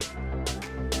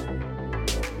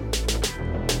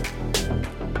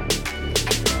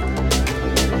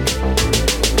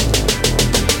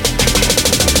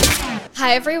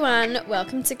Hi everyone,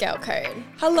 welcome to Girl Code.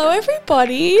 Hello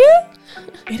everybody.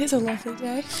 It is a lovely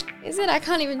day. Is it? I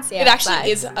can't even see it. It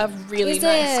actually is a really nice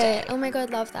day. Oh my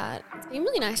god, love that. It's been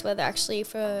really nice weather actually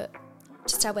for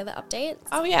just our weather updates.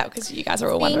 Oh yeah, because you guys are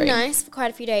all It's wondering. been nice for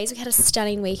quite a few days. We had a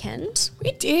stunning weekend.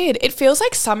 We did. It feels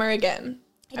like summer again.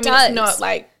 It does. It's not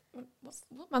like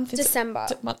what month is December.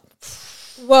 it?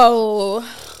 Whoa.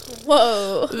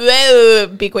 Whoa,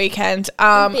 big weekend.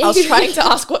 I was trying to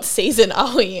ask what season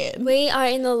are we in? We are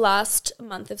in the last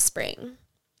month of spring.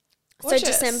 Gorgeous. So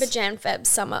December, Jan, Feb,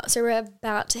 summer. So we're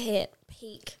about to hit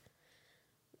peak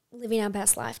living our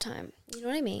best lifetime. You know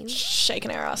what I mean?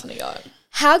 Shaking our ass on a yacht.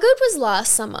 How good was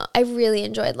last summer? I really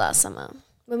enjoyed last summer.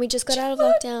 When we just got out of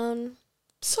lockdown.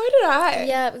 So did I.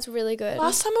 Yeah, it was really good.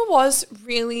 Last summer was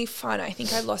really fun. I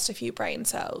think I lost a few brain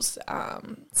cells.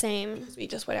 Same. Because we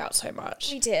just went out so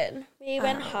much. We did. We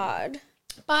went hard.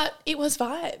 But it was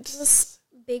vibes. It was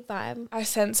big vibe. I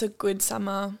sense a good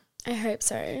summer. I hope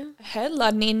so. I heard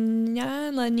La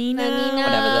Nina,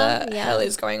 whatever the hell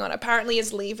is going on, apparently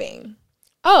is leaving.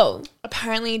 Oh.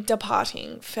 Apparently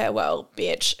departing. Farewell,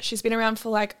 bitch. She's been around for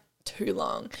like too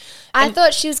long. I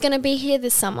thought she was going to be here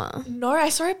this summer. No, I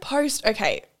saw a post.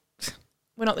 Okay,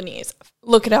 we're not the news.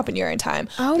 Look it up in your own time.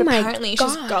 Oh but my apparently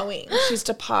God. she's going. She's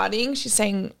departing. She's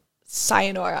saying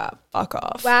sayonara, fuck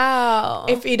off. Wow.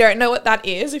 If you don't know what that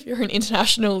is, if you're an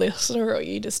international listener or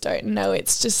you just don't know,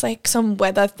 it's just like some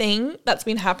weather thing that's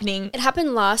been happening. It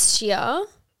happened last year.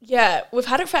 Yeah, we've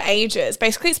had it for ages.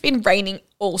 Basically, it's been raining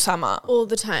all summer. All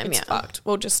the time, It's yeah. fucked.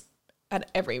 Well, just at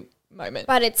every moment.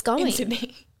 But it's going. In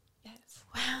Sydney. Yes.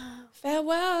 Wow.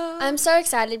 Farewell. I'm so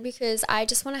excited because I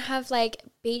just want to have like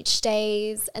beach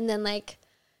days and then like,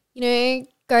 you know,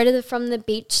 go to from the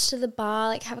beach to the bar,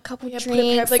 like have a couple drinks. Put a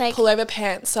pair of like pullover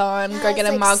pants on, go Yes, get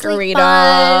a like, sleep margarita,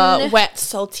 bun. wet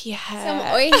salty hair.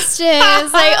 Some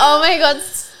oysters. Like, oh my God,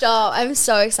 stop. I'm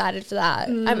so excited for that.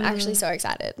 I'm actually so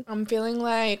excited. I'm feeling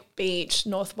like beach,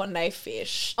 North One Day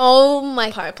fish. Oh my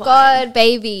Pipeline. God,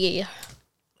 baby.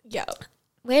 Yeah.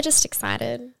 We're just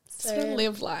excited. Just to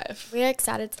live life. We're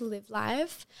excited to live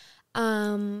life.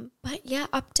 But yeah,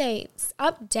 updates.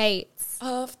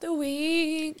 Of the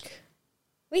week.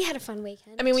 We had a fun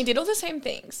weekend. I mean, we did all the same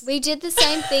things. We did the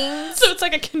same things. So it's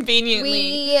like a conveniently.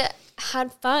 We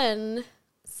had fun.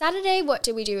 Saturday, what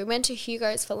did we do? We went to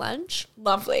Hugo's for lunch.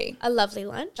 Lovely. A lovely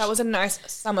lunch. That was a nice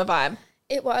summer vibe.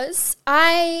 It was.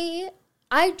 I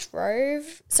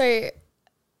drove. So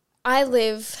I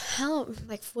live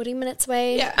like 40 minutes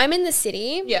away. Yeah. I'm in the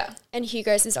city. Yeah. And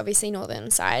Hugo's is obviously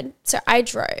northern side. So I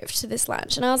drove to this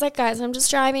lunch and I was like, guys, I'm just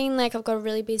driving. Like I've got a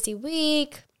really busy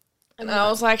week. And I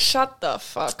was like, shut the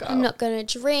fuck up. I'm not going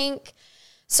to drink.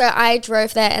 So I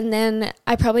drove there and then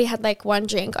I probably had like one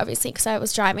drink, obviously, because I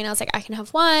was driving. I was like, I can have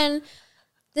one.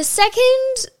 The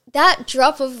second, that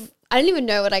drop of, I don't even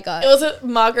know what I got. It was a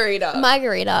margarita.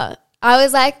 Margarita. I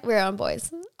was like, we're on,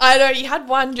 boys. I know, you had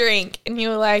one drink and you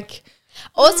were like,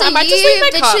 Also, I might just leave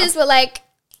you my car. bitches were like,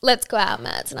 let's go out,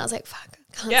 Mads. And I was like, fuck,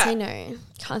 can't Yeah. say no.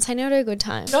 Can't say no to a good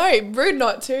time. no, rude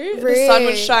not to. The Rude. sun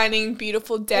was shining,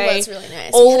 beautiful day. It was really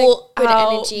nice. All we had a good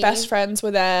our energy. best friends were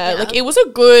there. Yeah. Like it was a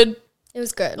good It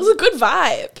was good.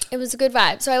 vibe. It was a good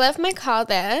vibe. So I left my car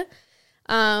there.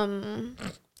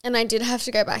 And I did have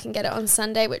to go back and get it on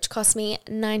Sunday, which cost me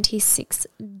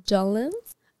 $96.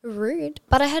 Rude.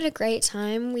 But I had a great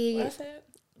time. We Worth it.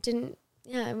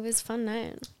 it was a fun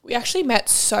night. We actually met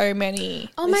so many.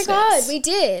 Oh my God, we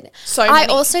did. So I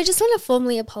many. also just want to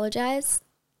formally apologize.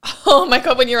 Oh my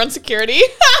God, when you're on security.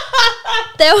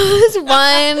 There was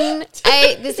one.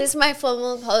 This is my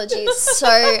formal apologies.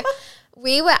 So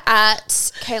we were at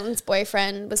Caitlin's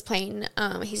boyfriend was playing.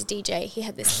 He's a DJ. He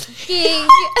had this gig. He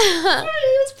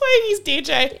was playing his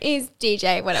DJ. He's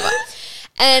DJ, whatever.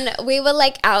 And we were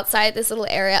like outside this little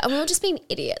area and we were just being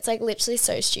idiots, like literally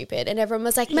so stupid. And everyone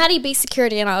was like, Maddie, be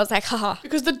security. And I was like, haha.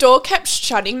 Because the door kept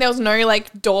shutting. There was no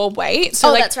like door wait.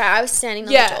 So like, That's right. I was standing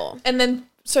on the door. And then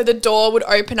so the door would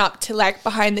open up to like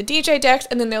behind the DJ decks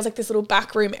and then there was like this little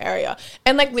back room area.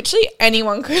 And like literally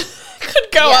anyone could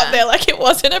go up there, like it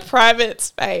wasn't a private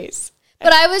space.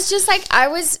 But I was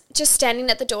just standing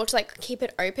at the door to like keep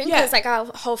it open Yeah. because like our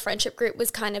whole friendship group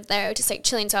was kind of there just like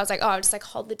chilling. So I was like, oh, I'll just like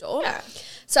hold the door. Yeah.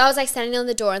 So I was like standing on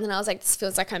the door and then I was like, this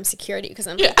feels like I'm security because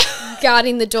I'm like,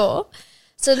 guarding the door.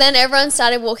 So then everyone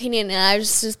started walking in and I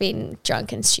was just being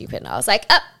drunk and stupid. And I was like,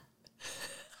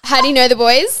 how do you know the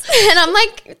boys? And I'm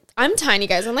like, I'm tiny,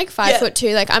 guys. I'm like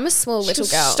 5'2". Like, I'm a small little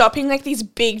girl. Stopping like these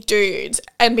big dudes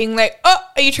and being like, oh,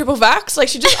 are you triple vax? Like,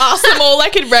 she just asked them all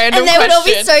like in random And they would all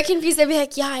be questions. so confused. They'd be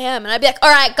like, yeah, I am. And I'd be like, all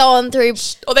right, go on through.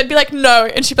 Or they'd be like, no.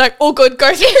 And she'd be like, all good,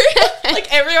 go through.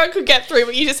 Like, everyone could get through,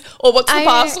 but you just, or what's the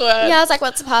password? Yeah, I was like,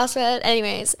 what's the password?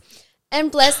 Anyways.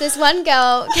 And bless, this one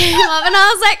girl came up and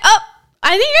I was like, oh,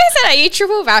 I think I said, are you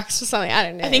triple vax or something? I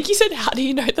don't know. I think you said, how do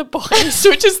you know the boys?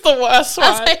 Which is the worst one.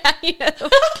 I was like, how do you know the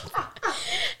boys?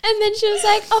 And then she was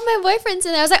like, oh, my boyfriend's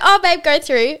in there. I was like, oh, babe, go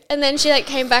through. And then she like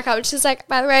came back up and she was like,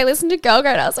 by the way, I listened to Girl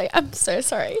Grade. I was like, I'm so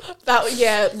sorry.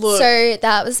 Look. So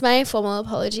that was my formal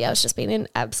apology. I was just being an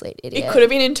absolute idiot. It could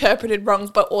have been interpreted wrong,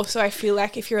 but also I feel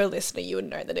like if you're a listener, you would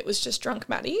know that it was just Drunk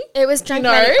Maddie. It was Drunk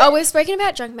Maddie. Oh, we've spoken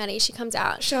about Drunk Maddie. She comes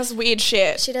out. She does weird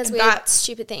shit. She does and weird,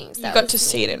 stupid things. You got to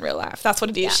see it in real life. That's what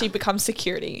it is. Yeah. She becomes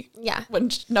security. Yeah. When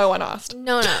no one asked.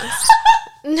 No one asked.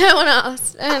 No one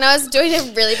asked. And I was doing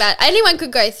it really bad. Anyone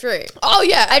could go through. Oh,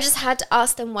 yeah. I just had to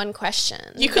ask them one question.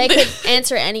 They could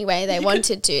answer it any way they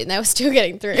wanted to, and they were still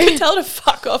getting through. You could tell her to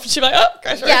fuck off. And she'd be like, oh,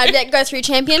 go through. Yeah, I'd be like, go through,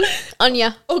 champion. On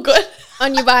ya. Oh, good.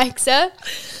 On your bike, sir.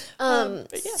 Yeah.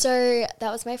 So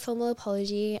that was my formal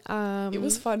apology. It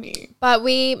was funny. But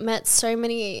we met so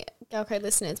many Girl Code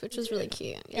listeners, which was really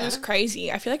cute. Yeah. It was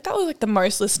crazy. I feel like that was like the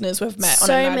most listeners we've met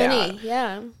so on a night many, out.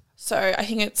 yeah. So I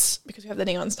think it's because we have the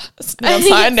neon sign It's now.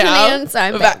 the neon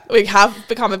sign, We have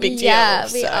become a big deal. Yeah,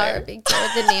 we so. are a big deal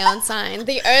with the neon sign.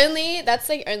 That's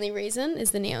the only reason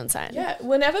is the neon sign. Yeah,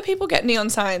 whenever people get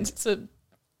neon signs, it's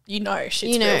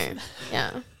shit's real.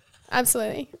 Yeah,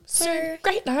 absolutely. So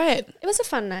great night. It was a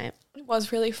fun night. It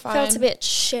was really fun. Felt a bit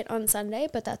shit on Sunday,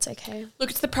 but that's okay.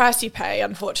 Look, it's the price you pay,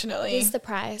 unfortunately. It's the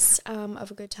price of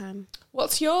a good time.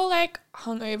 What's your like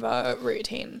hungover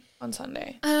routine on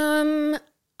Sunday?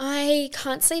 I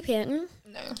can't sleep in.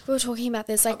 No. We were talking about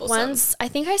this. Like Troublesome. once, I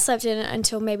think I slept in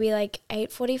until maybe like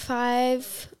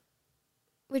 8:45,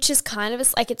 which is kind of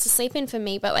it's a sleep in for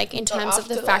me. But like in terms of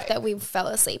the after, fact like, that we fell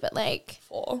asleep at like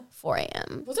 4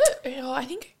 a.m. Was it? Oh, I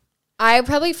think I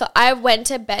went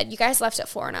to bed. You guys left at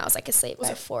 4 and I was like asleep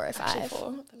by 4 or 5. actually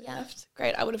 4. Yeah. Left.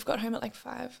 Great. I would have got home at like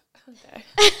 5. Okay.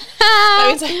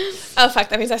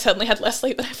 That means I suddenly had less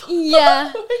sleep than I thought.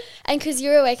 Yeah. And because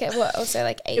you were awake at what? Also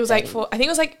like 8. It was like 4. I think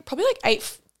it was like probably like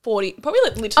 8:40. Probably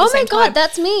like literally. Oh the same my God, time,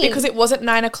 that's me. Because it wasn't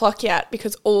 9 o'clock yet.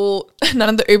 Because none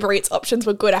of the Uber Eats options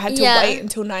were good. I had to wait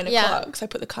until 9 o'clock. So I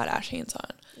put the Kardashians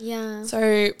on. Yeah.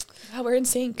 So we're in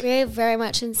sync. We're very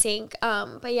much in sync.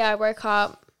 But yeah, I woke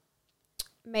up,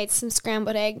 made some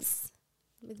scrambled eggs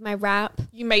with my wrap.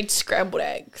 You made scrambled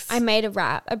eggs. I made a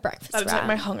breakfast That was wrap.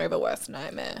 like my hungover worst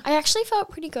nightmare. I actually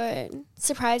felt pretty good,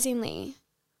 surprisingly.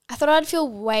 I thought I'd feel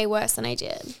way worse than I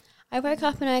did. I woke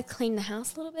up and I cleaned the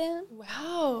house a little bit.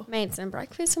 Wow. Made some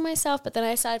breakfast for myself, but then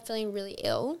I started feeling really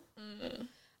ill.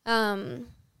 And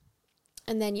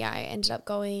then, I ended up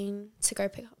going to go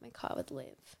pick up my car with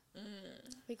Liv.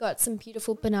 We got some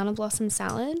beautiful banana blossom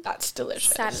salad. That's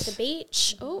delicious. Sat at the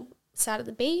beach. Sat at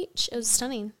the beach. It was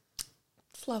stunning.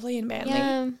 It's lovely and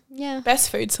manly. Yeah. Best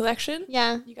food selection.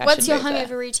 Yeah. You guys What's should your move there.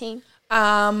 hungover routine?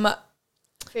 Yeah.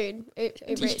 Food.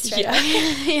 Uber Eats straight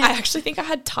away. I actually think I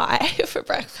had Thai for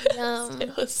breakfast.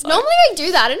 It was so Normally I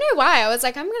do that. I don't know why. I was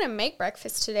like, I'm going to make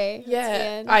breakfast today.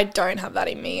 Yeah, I don't have that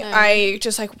in me. No. I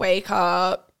just like wake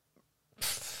up.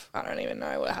 I don't even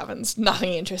know what happens.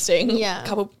 Nothing interesting. Yeah. A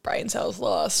couple brain cells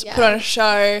lost. Yeah. Put on a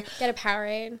show. Get a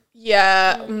Powerade.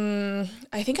 Yeah.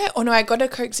 I think I got a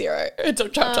Coke Zero. It's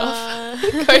dropped off.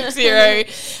 Coke Zero.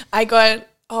 I got,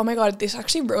 oh my God, this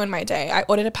actually ruined my day. I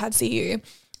ordered a Pad CU.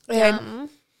 And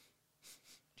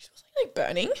it was like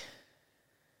burning.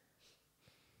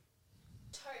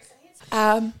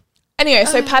 Anyway,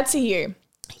 so Pad CU.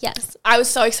 Yes. I was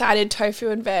so excited. Tofu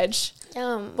and veg.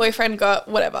 Yum. Boyfriend got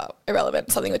whatever,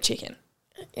 irrelevant, something with chicken.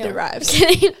 Yeah. It arrives.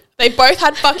 They both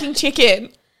had fucking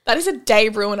chicken. That is a day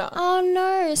ruiner. Oh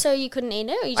no! So you couldn't eat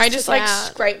it? Or you I just took it like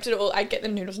out? scraped it all. I'd get the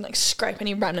noodles and like scrape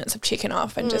any remnants of chicken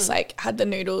off and just like had the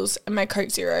noodles and my Coke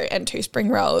Zero and 2 spring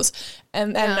rolls.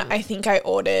 And then I think I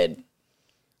ordered,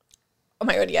 oh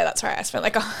my God, yeah, that's right. I spent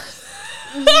like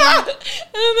and then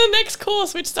the next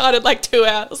course, which started like 2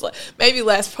 hours, like maybe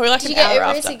less, probably like Did an you get hour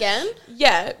Uber Eats after. again?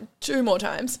 Yeah, 2 more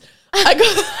times. I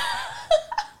got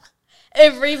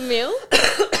Every meal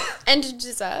and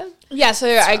dessert. Yeah, so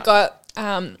I got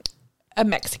a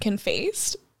Mexican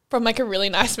feast from like a really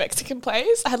nice Mexican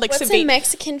place. I had like What's a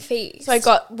Mexican feast? So I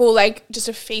got like just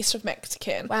a feast of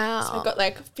Mexican. Wow. So I got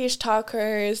like fish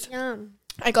tacos. Yum.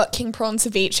 I got king prawn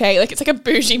ceviche. Like it's like a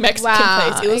bougie Mexican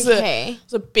place. It was okay. it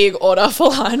was a big order for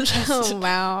lunch. I Oh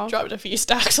wow. dropped a few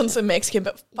stacks on some Mexican,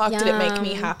 but fuck, did it make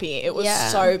me Yum. happy. It was Yeah.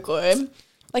 so good.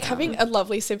 Like having a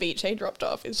lovely ceviche dropped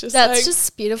off is just That's like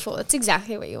just beautiful. That's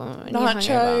exactly what you want when you're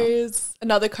hungover. nachos,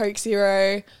 another Coke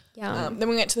Zero. Yeah. Then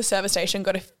we went to the service station,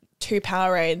 got 2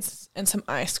 Powerades and some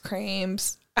ice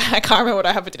creams. I can't remember what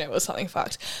I had for dinner. It was something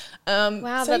fucked.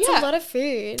 Wow, so that's a lot of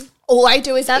food. All I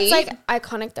do is That's eat like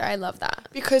iconic though. I love that.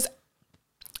 because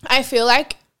I feel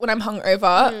like when I'm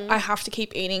hungover, I have to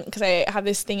keep eating because I have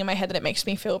this thing in my head that it makes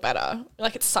me feel better.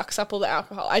 Like it sucks up all the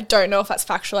alcohol. I don't know if that's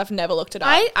factual. I've never looked it up.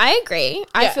 I agree.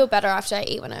 I Yeah. feel better after I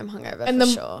eat when I'm hungover and for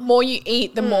the sure. more you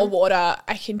eat, the more water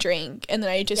I can drink, and then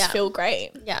I just Yeah. feel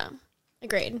great. Yeah.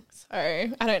 Agreed. So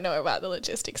I don't know about the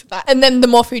logistics of that. And then the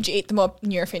more food you eat, the more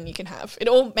Nurofen you can have. It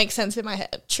all makes sense in my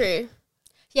head. True.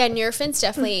 Yeah, Nurofen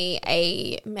definitely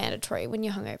a mandatory when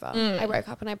you're hungover. I woke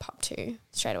up and I popped 2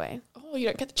 straight away. Oh, you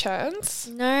don't get the chance?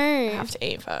 No. I have to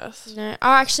eat first. No. Oh,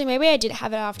 actually, maybe I did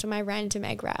have it after my random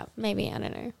egg wrap. Maybe, I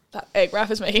don't know. That egg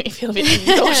wrap is making me feel a bit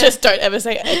nauseous. Don't ever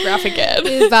say egg wrap again.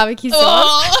 With barbecue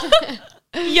sauce.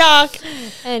 Oh, yuck.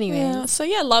 Anyways. Yeah, so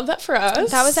yeah, love that for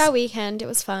us. That was our weekend. It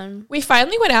was fun. We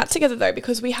finally went out together though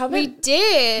because we haven't. We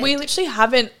did. We literally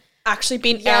haven't actually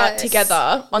been out Yes.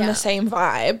 together on Yeah. the same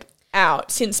vibe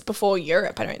out since before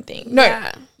Europe, I don't think. No.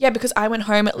 Yeah. Yeah, because I went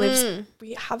home, it lives.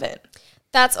 We haven't.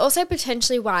 That's also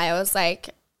potentially why I was like,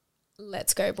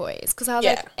 let's go, boys. Because I was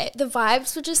Yeah. like, the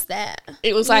vibes were just there.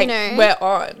 It was You like, know? we're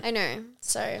on. I know.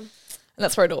 So And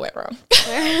that's where it all went wrong.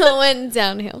 it all went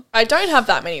downhill. I don't have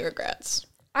that many regrets.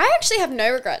 I actually have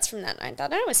no regrets from that night. That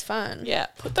night was fun. Yeah.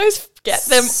 Get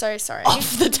them So sorry.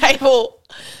 off the table.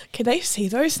 Can they see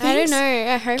those things? I don't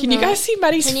know. I hope Can you not. guys see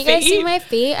Maddie's Can you feet? guys see my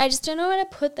feet? I just don't know where to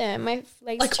put them. My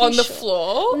legs like too on the short.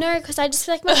 floor? No, because I just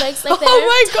feel like my legs like Oh they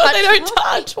my god, they don't touch.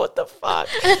 touch. What the fuck?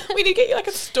 We need to get you like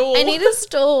a stool. I need a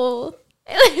stool.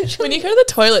 When you go to the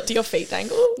toilet, do your feet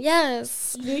dangle?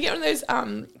 Yes, You need to get one of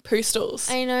those poo stools.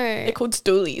 I know. They're called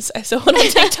stoolies. I saw one on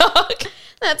TikTok.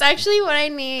 That's actually what I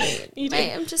need. You do.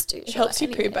 I'm just too It short helps you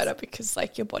poo anyways. better because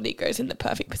like your body goes in the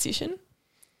perfect position.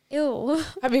 Ew.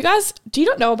 Have you guys, do you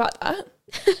not know about that?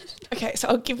 Okay, so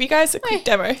I'll give you guys a quick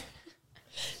demo.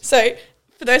 So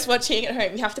for those watching at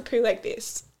home, you have to poo like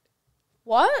this.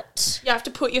 What? You have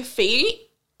to put your feet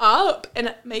up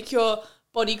and make your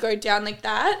body go down like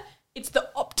that. It's the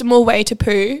optimal way to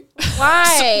poo.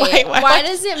 Why? Wait, Why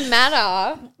does it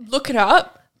matter? Look it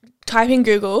up. Type in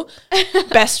Google,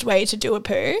 best way to do a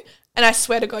poo. And I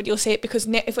swear to God, you'll see it because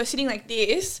if we're sitting like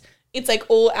this, it's like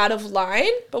all out of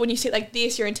line. But when you sit like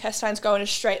this, your intestines go in a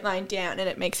straight line down and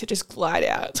it makes it just glide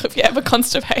out. So if you're ever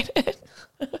constipated,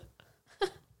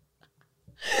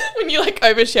 when you like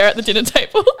overshare at the dinner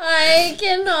table. I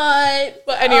cannot.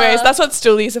 But anyways, that's what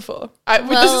stoolies are for. This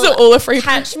is Well, all a free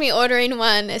Catch me ordering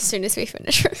one as soon as we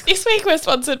finish. This week we're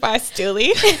sponsored by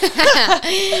Stoolie.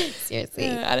 Seriously.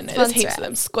 I don't know. There's Sponsor heaps us. of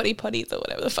them. Squatty potties or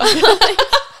whatever the fuck.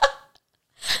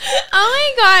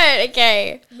 Oh my god.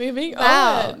 Okay. Moving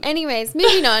Wow. on. Anyways,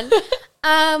 moving on.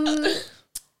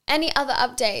 Any other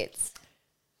updates?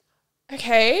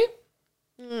 Okay.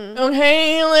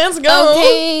 Okay, let's go.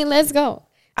 Okay, let's go.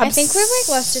 I think we've like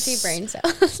lost a few brain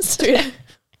cells. Dude,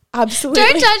 absolutely.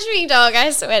 Don't touch me, dog.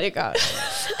 I swear to God.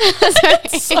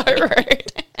 So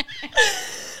rude.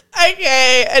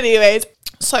 Okay, anyways.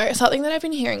 So, something that I've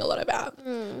been hearing a lot about,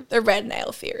 the red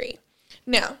nail theory.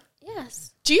 Now,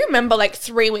 Yes. do you remember like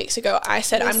 3 weeks ago I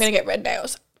said I'm going to get red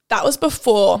nails? That was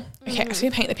before. Okay, I'm just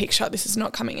going to paint the picture. This is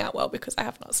not coming out well because I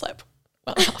have not slept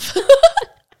well enough.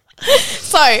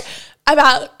 So,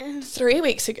 about 3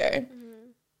 weeks ago,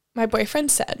 my boyfriend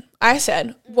said, I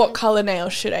said, what color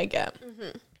nails should I get?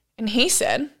 And he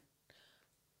said,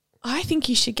 I think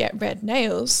you should get red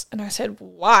nails. And I said,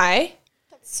 why?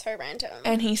 That's so random.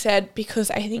 And he said,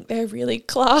 because I think they're really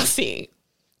classy,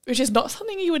 which is not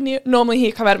something you would normally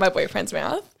hear come out of my boyfriend's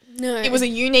mouth. No. It was a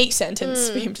unique sentence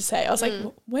for him to say. I was like,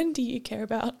 when do you care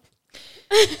about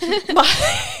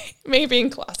me being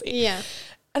classy? Yeah.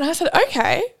 And I said,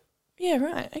 okay. Yeah,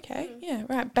 right. Okay. Yeah,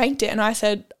 right. Banked it. And I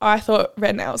said, I thought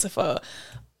red nails are for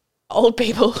old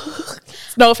people.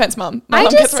 No offense, Mum. My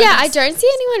mum gets red I nails. don't see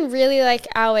anyone really like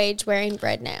our age wearing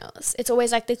red nails. It's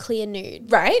always like the clear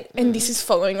nude. Right? And this is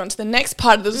following on to the next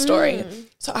part of the story.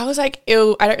 So I was like,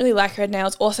 ew, I don't really like red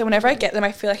nails. Also, whenever I get them,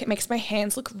 I feel like it makes my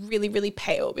hands look really, really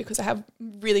pale because I have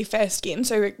really fair skin.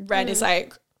 So red is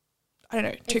like, I don't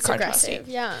know, too It's contrasting. aggressive.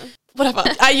 Yeah. Whatever.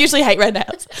 I usually hate red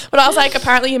nails. But I was like,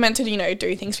 apparently you're meant to,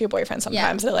 do things for your boyfriend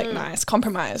sometimes. They're like nice.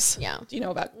 Compromise. Yeah. Do you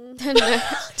know about No,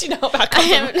 do you know about I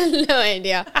compromise? have no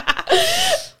idea.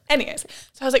 Anyways,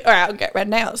 so I was like, all right, I'll get red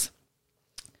nails.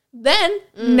 Then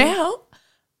now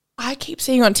I keep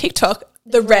seeing on TikTok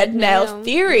the red nail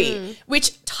theory,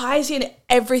 which ties in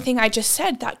everything I just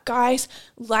said, that guys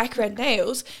like red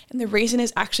nails. And the reason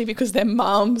is actually because their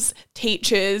mums,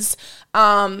 teachers,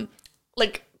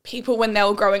 like people when they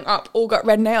were growing up all got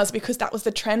red nails because that was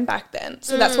the trend back then.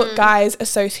 So that's what guys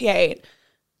associate.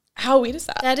 How weird is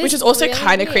that? Which is also really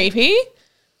kind of creepy.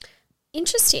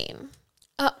 Interesting.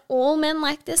 Are all men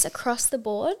like this across the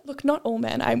board? Look, not all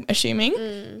men, I'm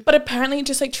assuming. But apparently it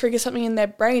just like triggers something in their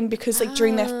brain because like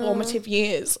during their formative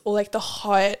years or like the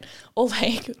hot or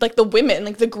like the women,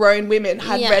 like the grown women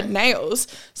had red nails.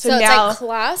 So now it's like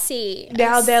classy.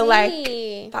 Now they're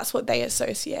like, that's what they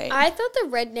associate. I thought the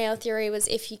red nail theory was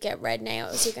if you get red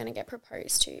nails, you're going to get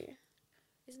proposed to.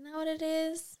 Isn't that what it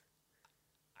is?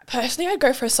 Personally, I'd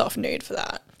go for a soft nude for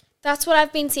that. That's what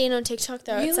I've been seeing on TikTok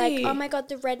though. Really? It's like, oh my God,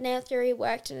 the red nail theory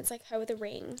worked and it's like her with a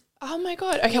ring. Oh my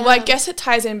God. Okay, well I guess it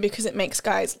ties in because it makes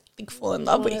guys like fall in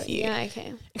love with you. Yeah,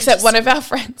 okay. Except one of our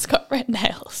friends got red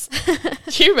nails.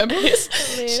 Do you remember this?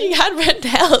 She had red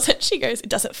nails and she goes, it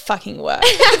doesn't fucking work.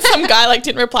 And some guy like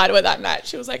didn't reply to her that night.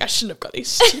 She was like, I shouldn't have got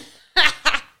these. She's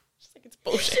like, it's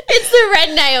bullshit. It's the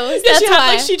red nails. Yeah, That's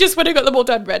why. she just went and got them all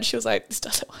done red. She was like, this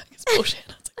doesn't work. It's bullshit.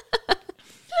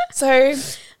 I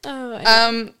was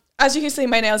like, as you can see,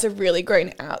 my nails are really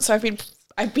grown out. So I've been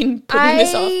putting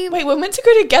this off. Wait, we're meant to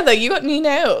go together. You got new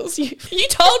nails. You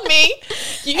told me.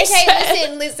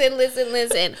 Listen. Listen to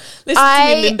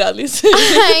me, Linda. Listen.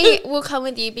 I will come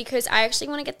with you because I actually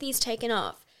want to get these taken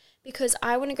off because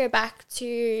I want to go back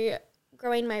to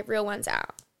growing my real ones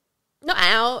out. Not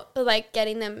out, but like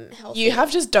getting them healthy. You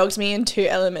have just dogged me in two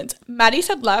elements. Maddie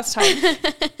said last time,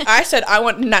 I said I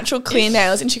want natural clear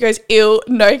nails and she goes, ew,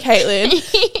 no,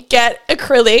 Caitlin. Get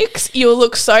acrylics. You'll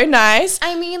look so nice.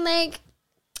 I mean like.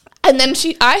 And then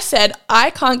I said,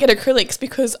 I can't get acrylics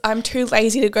because I'm too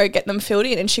lazy to go get them filled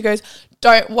in. And she goes,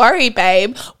 don't worry,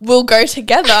 babe. We'll go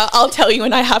together. I'll tell you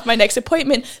when I have my next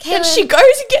appointment. Caitlin. Then she goes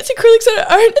and gets acrylics on her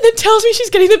own and then tells me she's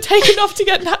getting them taken off to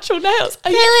get natural nails.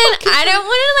 Caitlin, I don't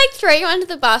want to like throw you under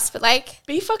the bus, but like.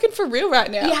 Be fucking for real right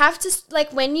now. You have to,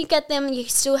 like when you get them, you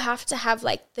still have to have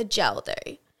like the gel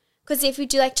though. Because if you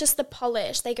do like just the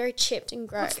polish, they go chipped and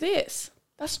grow. What's this?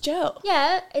 That's gel.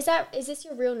 Yeah. Is this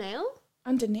your real nail?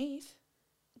 Underneath.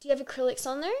 Do you have acrylics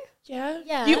on there? Yeah.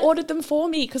 Yeah. You ordered them for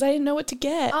me because I didn't know what to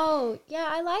get. Oh, yeah,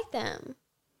 I like them.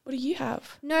 What do you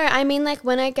have? No, I mean like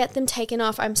when I get them taken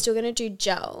off, I'm still going to do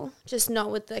gel, just not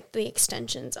with like the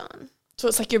extensions on. So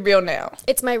it's like your real nail?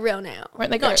 It's my real nail. Right,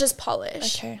 like not just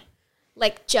polish. Okay.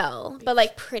 Like gel, but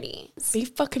like pretty. Be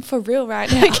fucking for real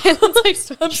right now.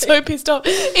 I'm so pissed off.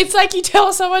 It's like you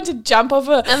tell someone to jump off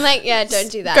a... I'm like, yeah, don't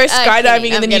do that. Go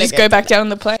skydiving and then you just go back down on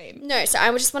the plane. No, so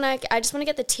I just want to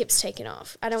get the tips taken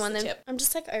off. I don't want them. I'm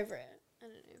just like over it. I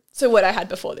don't know. So what I had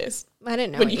before this? I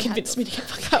don't know. When you convinced me to get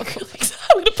fucking acrylics.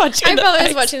 I'm going to punch you in the face. I probably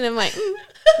was watching them like,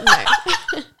 no.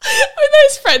 With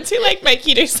those friends who like make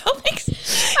you do something.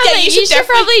 Yeah, like, you should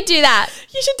probably do that.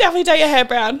 You should definitely dye your hair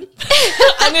brown.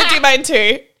 I'm going to do mine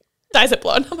too. Dyes it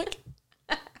blonde. I'm like,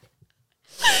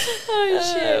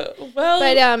 oh shit. Well,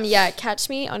 but yeah, catch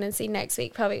me honestly next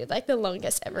week probably with like the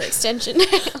longest ever extension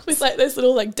nails. With like those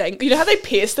little like you know how they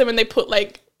pierce them and they put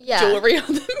like jewelry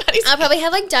on them? I'll probably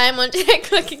have like diamond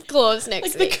like claws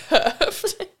next week. The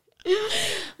curved.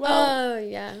 Well,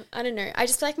 yeah. I don't know. I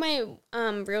just feel like my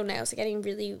real nails are getting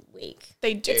really weak.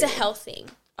 They do. It's a health thing.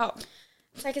 Oh.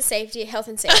 It's like a health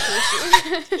and safety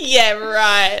issue. Yeah,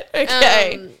 right.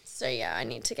 Okay. So yeah, I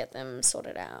need to get them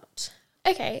sorted out.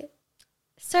 Okay.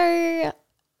 So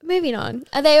moving on.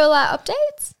 Are they all our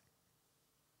updates?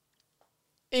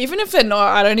 Even if they're not,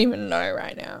 I don't even know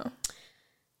right now.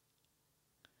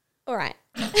 All right.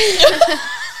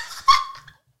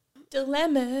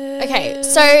 Dilemmas. Okay,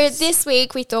 so this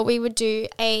week we thought we would do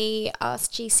a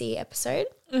Ask GC episode.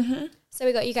 Mm-hmm. So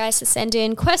we got you guys to send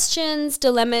in questions,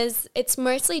 dilemmas. It's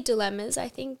mostly dilemmas, I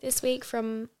think, this week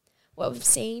from what we've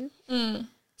seen.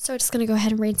 So we're just going to go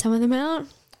ahead and read some of them out. I'm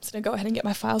just going to go ahead and get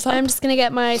my files up. I'm just going to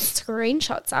get my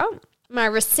screenshots up. My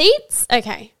receipts.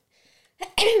 Okay.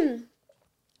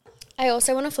 I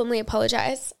also want to formally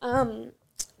apologise. Kayla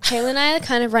and I are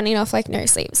kind of running off like no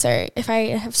sleep. So if I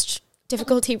have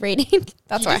difficulty reading,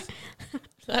 that's why.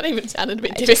 That even sounded a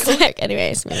bit difficult.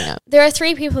 Anyways, moving on. There are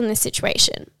 3 people in this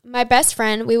situation. My best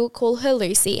friend, we will call her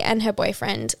Lucy, and her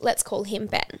boyfriend, let's call him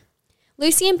Ben.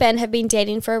 Lucy and Ben have been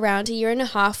dating for around 1.5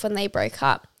 years when they broke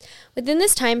up. Within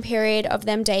this time period of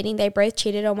them dating, they both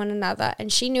cheated on one another,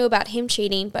 and she knew about him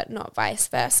cheating, but not vice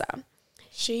versa.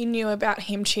 She knew about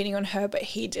him cheating on her, but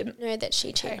he didn't know that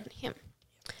she cheated on him.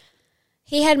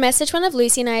 He had messaged one of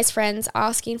Lucy and I's friends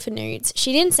asking for nudes.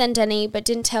 She didn't send any, but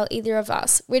didn't tell either of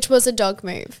us, which was a dog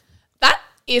move. That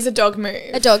is a dog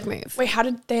move. A dog move. Wait, how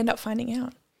did they end up finding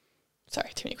out? Sorry,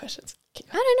 too many questions. I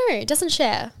don't know. It doesn't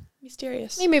share.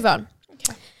 Mysterious. Let me move on.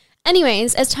 Okay.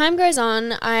 Anyways, as time goes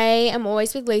on, I am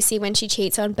always with Lucy when she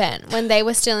cheats on Ben, when they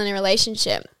were still in a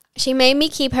relationship. She made me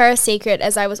keep her a secret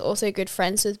as I was also good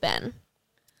friends with Ben.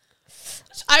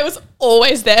 I was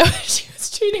always there when she was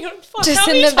cheating on fuck. Just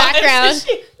in the background.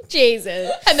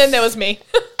 Jesus. And then there was me.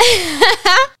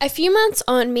 A few months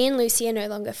on, me and Lucy are no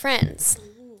longer friends.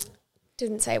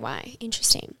 Didn't say why.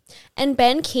 Interesting. And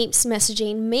Ben keeps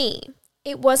messaging me.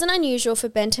 It wasn't unusual for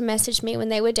Ben to message me when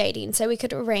they were dating, so we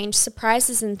could arrange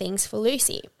surprises and things for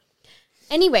Lucy.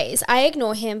 Anyways, I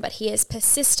ignore him, but he is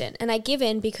persistent, and I give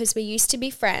in because we used to be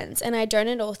friends, and I don't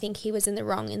at all think he was in the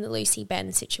wrong in the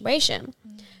Lucy-Ben situation.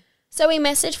 So we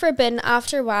messaged for a bit, and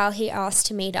after a while, he asked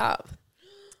to meet up.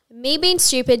 Me being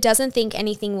stupid doesn't think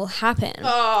anything will happen.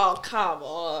 Oh, come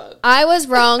on. I was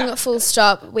wrong, full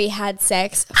stop. We had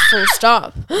sex, full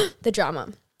stop. The drama.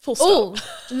 Full stop. Ooh,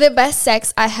 the best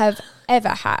sex I have ever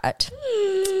had.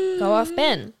 Go off,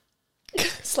 Ben.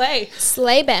 Slay,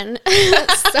 Ben.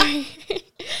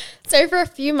 So for a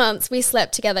few months, we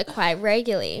slept together quite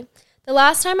regularly. The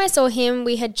last time I saw him,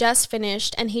 we had just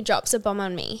finished and he drops a bomb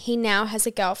on me. He now has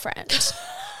a girlfriend.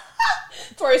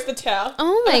 Throws the towel.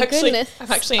 Oh my goodness.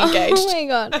 I'm actually engaged. Oh my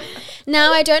God.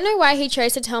 Now, I don't know why he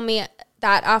chose to tell me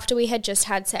that after we had just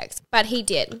had sex, but he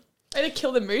did. Way to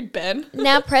kill the mood, Ben.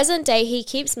 Now, present day, he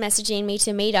keeps messaging me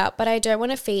to meet up, but I don't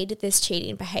want to feed this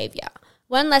cheating behaviour.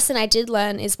 One lesson I did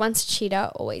learn is once a cheater,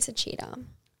 always a cheater.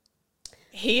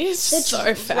 He is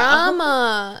so foul.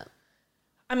 Drama.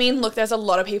 I mean, look, there's a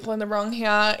lot of people in the wrong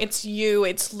here. It's you,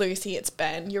 it's Lucy, it's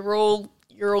Ben. You're all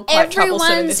quite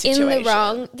troublesome in this situation. Everyone's in the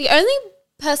wrong. The only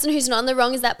person who's not in the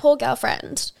wrong is that poor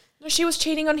girlfriend. No, she was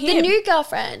cheating on him. The new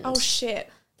girlfriend. Oh, shit.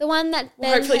 The one that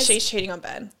Ben hopefully has... she's cheating on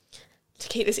Ben to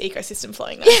keep this ecosystem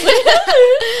flowing.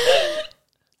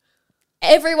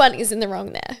 Everyone is in the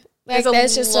wrong there. Like,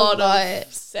 there's just a lot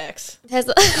of sex. There's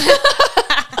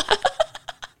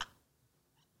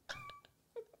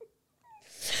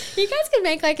You guys could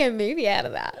make like a movie out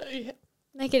of that. Yeah.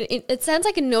 Like it sounds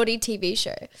like a naughty TV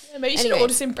show. Yeah, maybe you should all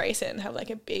just embrace it and have like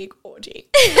a big orgy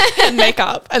and make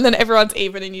up, and then everyone's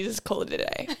even and you just call it a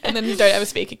day, and then you don't ever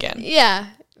speak again. Yeah,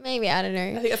 maybe, I don't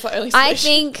know. I think that's the only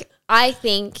solution. I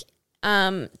think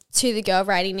to the girl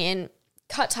writing in,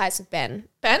 cut ties with Ben.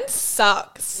 Ben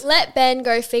sucks. Let Ben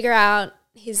go figure out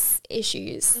his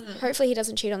issues. Hopefully he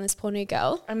doesn't cheat on this poor new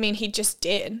girl. I mean, he just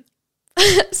did.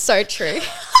 So true.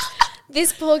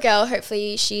 This poor girl,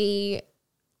 hopefully she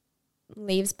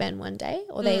leaves Ben one day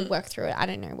or they work through it. I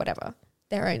don't know, whatever.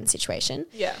 Their own situation.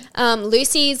 Yeah.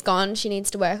 Lucy's gone. She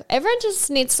needs to work. Everyone just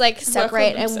needs to like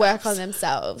separate and work on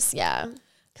themselves. Yeah.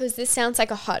 Because this sounds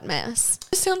like a hot mess.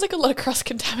 This sounds like a lot of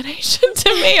cross-contamination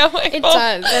to me. I'm like, it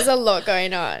does. There's a lot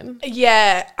going on.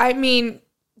 Yeah. I mean,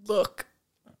 look,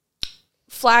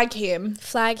 flag him.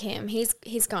 Flag him. He's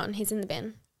gone. He's in the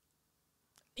bin.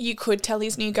 You could tell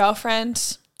his new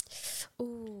girlfriend.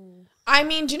 Ooh. I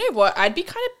mean, do you know what? I'd be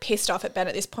kind of pissed off at Ben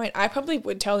at this point. I probably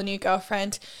would tell the new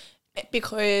girlfriend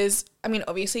because, I mean,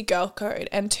 obviously girl code,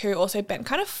 and two, also Ben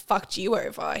kind of fucked you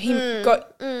over. He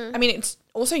I mean, it's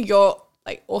also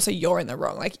you're in the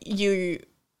wrong. Like, you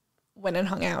went and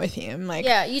hung out with him. Like,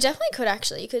 yeah, you definitely could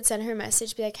actually. You could send her a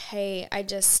message, be like, hey, I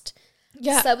just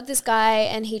slept with this guy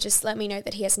and he just let me know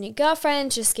that he has a new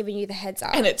girlfriend, just giving you the heads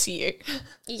up. And it's you.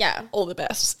 Yeah. All the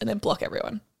best. And then block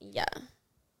everyone. Yeah.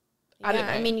 I don't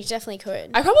know. I mean, you definitely could.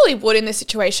 I probably would in this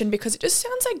situation because it just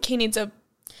sounds like he needs a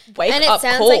wake up call. And it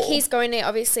sounds like he's going to,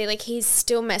 obviously, like he's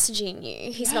still messaging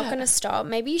you. He's not going to stop.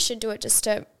 Maybe you should do it just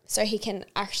so he can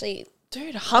actually...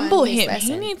 Dude, humble him.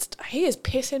 He is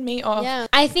pissing me off. Yeah.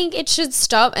 I think it should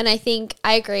stop, and I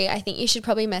agree. I think you should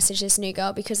probably message this new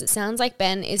girl because it sounds like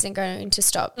Ben isn't going to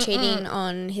stop cheating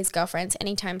on his girlfriends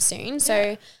anytime soon.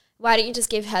 So why don't you just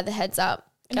give her the heads up,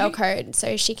 girl code,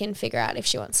 so she can figure out if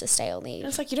she wants to stay or leave. And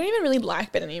it's like, you don't even really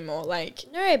like Ben anymore. Like,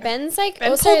 no, Ben's like...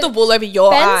 Ben pulled the wool over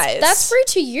your eyes. That's rude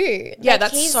to you. Yeah, like,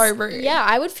 that's so rude. Yeah,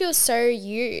 I would feel so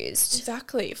used.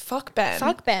 Exactly. Fuck Ben.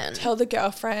 Tell the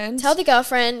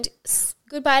girlfriend.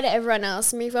 Goodbye to everyone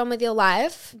else. Move on with your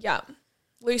life. Yeah.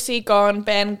 Lucy gone.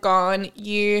 Ben gone.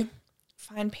 You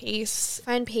find peace.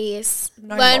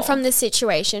 Learn from the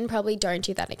situation. Probably don't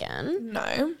do that again.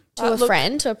 No.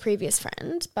 To a previous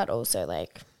friend. But also,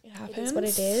 like, it happens. It is what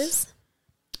it is.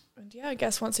 And yeah, I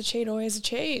guess once a cheat, always a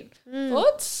cheat.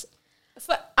 Thoughts?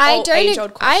 I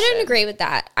don't agree with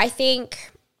that. I think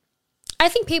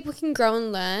people can grow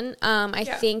and learn. I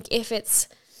think if it's...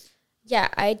 Yeah,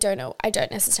 I don't know. I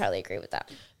don't necessarily agree with that.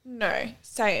 No,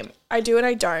 same. I do and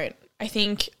I don't. I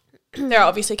think there are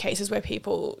obviously cases where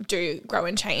people do grow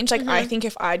and change. Like I think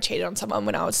if I'd cheated on someone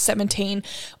when I was 17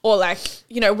 or like,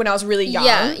 you know, when I was really young,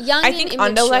 young I think and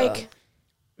under immature. like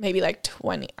maybe like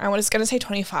 20, I was going to say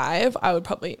 25, I would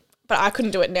probably, but I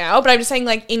couldn't do it now. But I'm just saying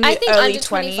like in your early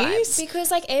 20s.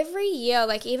 Because like every year,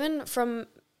 like even from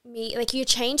me, like you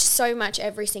change so much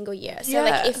every single year. So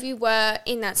like if you were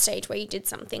in that stage where you did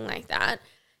something like that,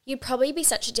 you'd probably be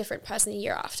such a different person the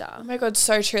year after. Oh my God,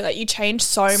 so true. Like you change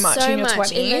so much in your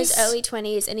 20s. In those early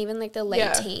 20s and even like the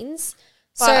late teens.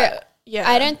 But, so yeah.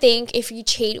 I don't think if you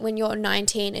cheat when you're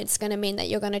 19, it's going to mean that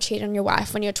you're going to cheat on your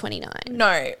wife when you're 29.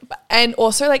 No. And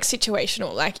also like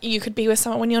situational. Like you could be with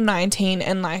someone when you're 19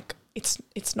 and like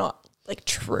it's not like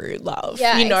true love.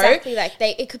 Yeah, you know? exactly. Like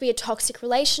it could be a toxic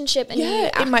relationship and you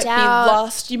act it might out. be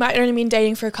lust. You might only been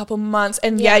dating for a couple months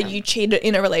and you cheated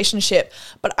in a relationship.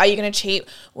 But are you going to cheat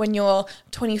when you're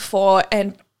 24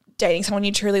 and dating someone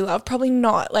you truly love? Probably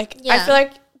not. Like I feel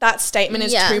like that statement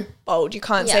is too bold. You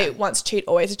can't say once a cheat,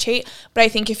 always a cheat. But I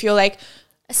think if you're like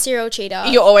a serial cheater,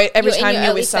 you're always every you're time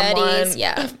you're with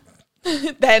 30s,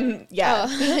 someone, then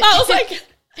I was like.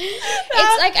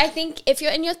 It's like I think if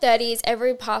you're in your 30s,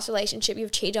 every past relationship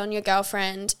you've cheated on your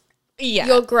girlfriend,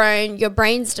 you're grown, your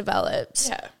brain's developed.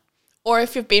 Yeah. Or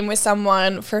if you've been with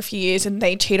someone for a few years and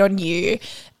they cheat on you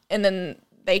and then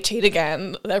they cheat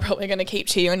again, they're probably going to keep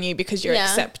cheating on you because you're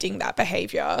accepting that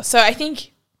behavior. So I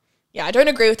think, I don't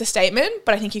agree with the statement,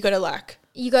 but I think you got to look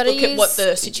at what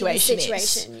the situation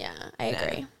is. Yeah, I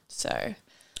agree. So.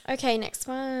 Okay, next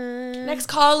one. Next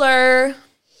caller.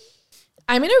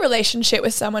 I'm in a relationship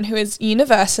with someone who is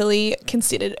universally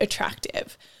considered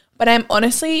attractive, but I'm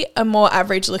honestly a more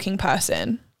average looking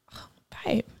person. Oh,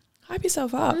 babe, hype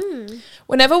yourself up.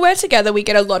 Whenever we're together, we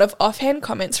get a lot of offhand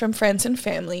comments from friends and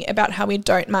family about how we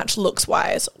don't match looks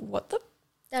wise. What the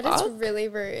That fuck? is really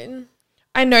rude.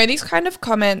 I know these kind of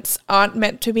comments aren't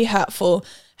meant to be hurtful.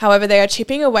 However, they are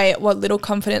chipping away at what little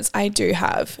confidence I do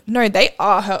have. No, they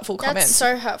are hurtful comments. That's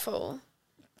so hurtful.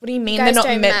 What do you mean they're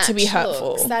not meant to be match hurtful?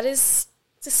 looks. That is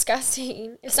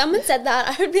disgusting. If someone said that,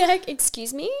 I would be like,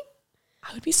 excuse me?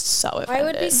 I would be so offended. I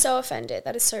would be so offended.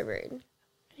 That is so rude.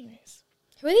 Anyways.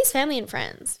 Who are these family and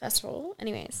friends, first of all?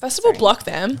 Anyways. First of all, block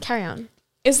them. Carry on.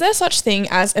 Is there such thing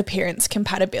as appearance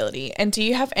compatibility? And do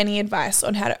you have any advice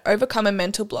on how to overcome a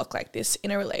mental block like this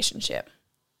in a relationship?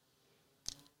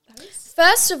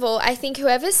 First of all, I think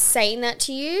whoever's saying that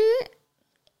to you,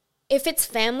 if it's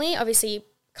family, obviously you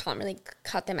can't really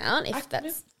cut them out.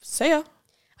 See ya.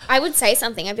 I would say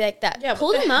something. I'd be like that. Yeah,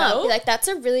 pull them up. Be like, that's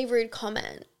a really rude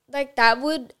comment. Like that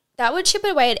would chip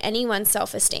away at anyone's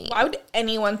self-esteem. Why would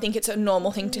anyone think it's a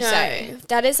normal thing to say?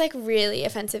 That is like really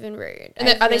offensive and rude. And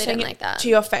then, are really they saying don't it like that to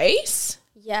your face?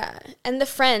 Yeah. And the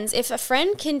friends, if a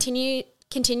friend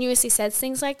continuously says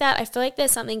things like that, I feel like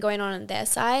there's something going on their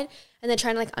side and they're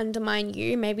trying to like undermine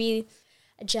you. Maybe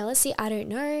a jealousy, I don't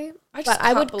know.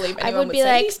 I would believe anyone would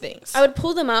say these things. I would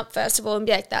pull them up first of all and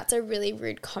be like, that's a really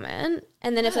rude comment.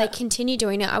 And then if they continue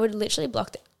doing it, I would literally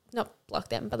not block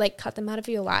them, but like cut them out of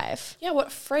your life. Yeah,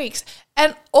 what freaks.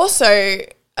 And also,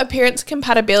 appearance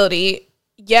compatibility,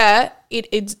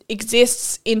 it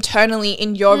exists internally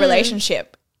in your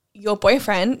relationship. Your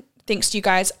boyfriend thinks you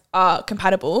guys are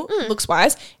compatible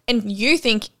looks-wise, and you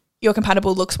think you're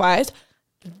compatible looks-wise.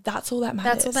 That's all that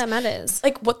matters.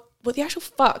 Like, what the actual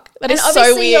fuck? That is so weird.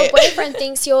 Obviously, your boyfriend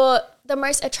thinks you're the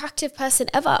most attractive person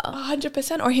ever.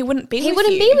 100%, or he wouldn't be with you. He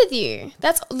wouldn't be with you.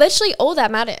 That's literally all that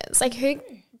matters. Like,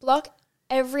 block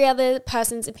every other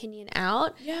person's opinion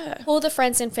out. Yeah. Pull the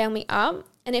friends and family up.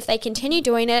 And if they continue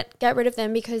doing it, get rid of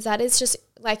them, because that is just,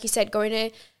 like you said, going to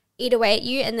eat away at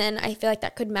you. And then I feel like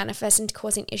that could manifest into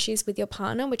causing issues with your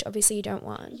partner, which obviously you don't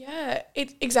want. Yeah,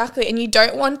 exactly. And you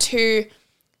don't want to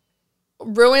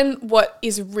ruin what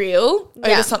is real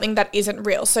over something that isn't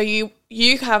real. So you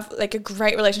have like a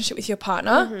great relationship with your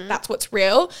partner. That's what's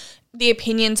real. The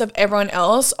opinions of everyone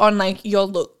else on like your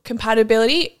look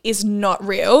compatibility is not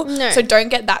real. No. So don't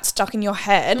get that stuck in your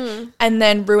head and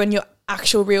then ruin your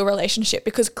actual real relationship,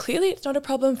 because clearly it's not a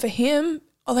problem for him.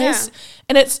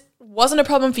 And it wasn't a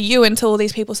problem for you until all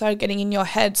these people started getting in your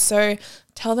head. So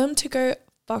tell them to go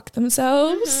fuck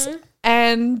themselves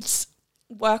and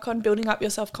work on building up your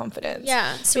self-confidence.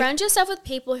 Yeah. Surround yourself with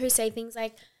people who say things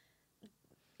like,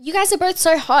 you guys are both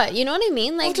so hot. You know what I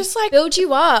mean? Like, just like build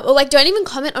you up. Or like, don't even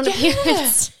comment on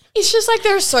appearance. It's just like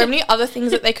there are so many other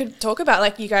things that they could talk about.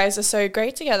 Like, you guys are so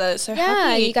great together. So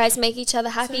happy. You guys make each other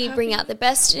happy. You bring out the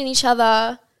best in each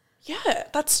other. Yeah.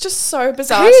 That's just so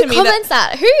bizarre Who to me. Who comments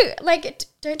that? Who? Like,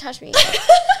 don't touch me.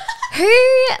 Who?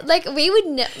 Like, we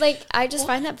would like, I just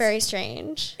find that very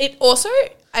strange. It also,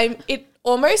 it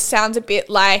almost sounds a bit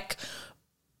like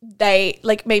they,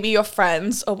 like, maybe your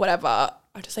friends or whatever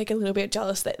are just, like, a little bit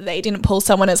jealous that they didn't pull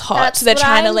someone as hot. That's so they're what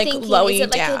trying to, I'm like, thinking. lower Is you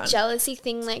it like down. a jealousy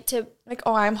thing, like to Like,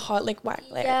 oh, I'm hot. Like, why?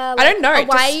 Like, yeah, I don't know. like,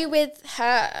 why are you with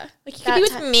her? Like, you could be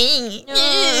with me.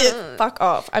 Fuck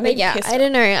off. I mean, Yeah, I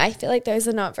don't know. I feel like those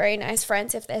are not very nice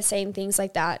friends if they're saying things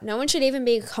like that. No one should even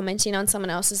be commenting on someone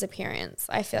else's appearance.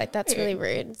 I feel like that's really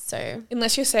rude. So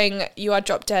unless you're saying you are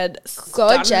drop dead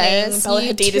gorgeous, stunning, Bella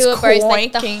you Hadid two is are both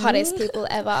like the quaking. hottest people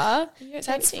ever. That's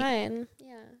That's fine.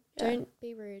 Yeah, don't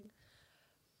be rude.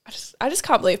 I just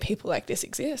can't believe people like this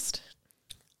exist.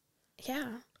 Yeah.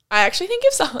 I actually think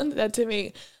if someone said to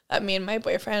me that me and my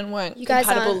boyfriend weren't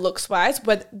compatible looks-wise,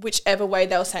 but whichever way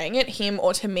they were saying it, him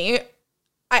or to me,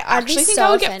 I actually think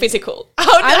I would get physical.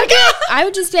 I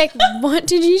would just be like, what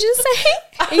did you just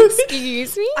say?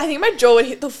 Excuse me? I think my jaw would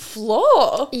hit the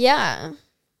floor. Yeah.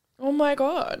 Oh my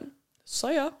God. So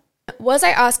yeah. Was I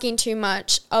asking too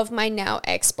much of my now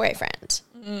ex-boyfriend?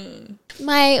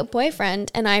 My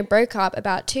boyfriend and I broke up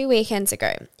about 2 weekends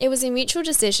ago. It was a mutual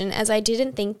decision as I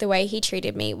didn't think the way he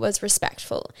treated me was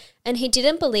respectful, and he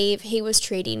didn't believe he was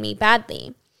treating me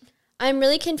badly. I'm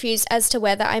really confused as to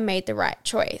whether I made the right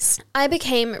choice. I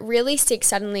became really sick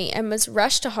suddenly and was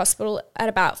rushed to hospital at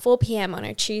about 4 p.m. on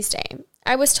a Tuesday.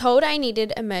 I was told I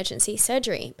needed emergency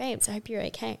surgery. Babes, I hope you're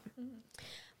okay.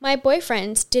 My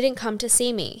boyfriend didn't come to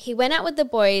see me. He went out with the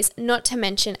boys, not to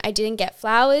mention I didn't get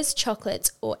flowers,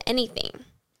 chocolates, or anything.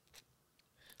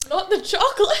 Not the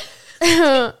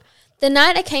chocolate. The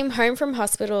night I came home from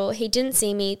hospital, he didn't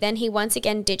see me. Then he once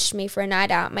again ditched me for a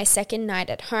night out, my second night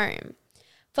at home.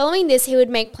 Following this, he would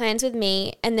make plans with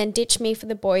me and then ditch me for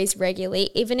the boys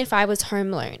regularly, even if I was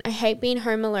home alone. I hate being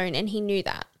home alone, and he knew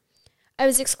that. I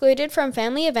was excluded from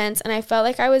family events, and I felt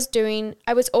like I was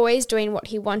always doing what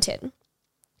he wanted.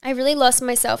 I really lost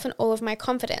myself and all of my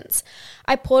confidence.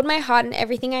 I poured my heart and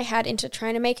everything I had into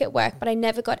trying to make it work, but I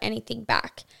never got anything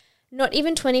back. Not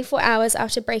even 24 hours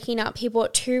after breaking up, he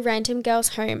brought 2 random girls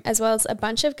home, as well as a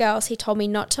bunch of girls he told me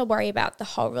not to worry about the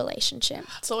whole relationship.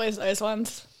 It's always those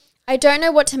ones. I don't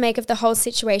know what to make of the whole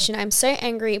situation. I'm so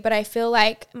angry, but I feel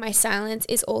like my silence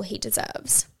is all he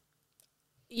deserves.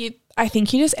 I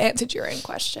think you just answered your own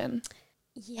question.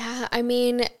 Yeah, I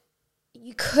mean,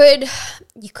 you could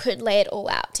lay it all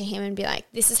out to him and be like,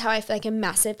 this is how I feel, like a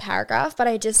massive paragraph, but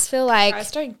I just feel like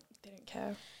Guys they don't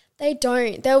care. They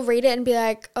don't. They'll read it and be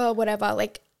like, oh, whatever.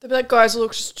 Like, they'll be like, guys, it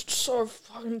looks so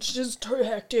fucking just too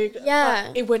hectic.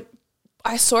 Yeah.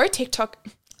 I saw a TikTok,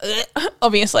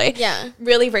 obviously,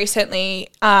 really recently,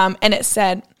 and it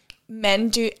said men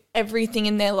do everything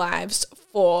in their lives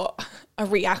for a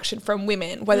reaction from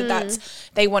women, whether that's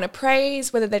they want to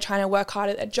praise, whether they're trying to work hard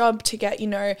at their job to get,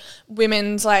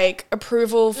 women's like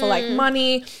approval for like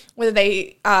money, whether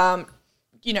they,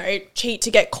 cheat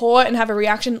to get caught and have a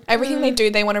reaction. Everything they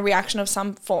do, they want a reaction of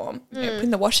some form.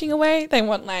 Putting the washing away, they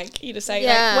want like you to say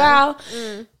like, wow.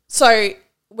 So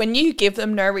when you give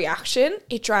them no reaction,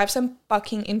 it drives them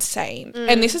fucking insane.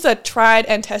 And this is a tried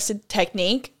and tested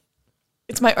technique.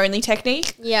 It's my only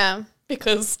technique. Yeah.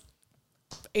 Because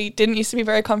it didn't used to be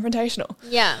very confrontational.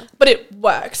 Yeah. But it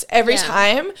works. Every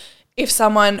time if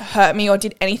someone hurt me or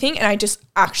did anything and I just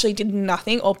actually did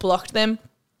nothing or blocked them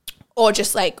or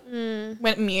just like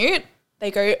went mute,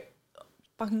 they go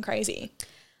fucking crazy.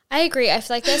 I agree. I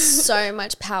feel like there's so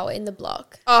much power in the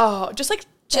block. Oh, just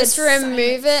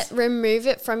remove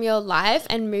it from your life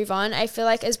and move on. I feel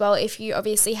like as well, if you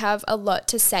obviously have a lot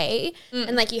to say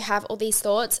and like you have all these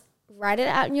thoughts, write it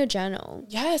out in your journal.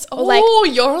 Yes. Oh,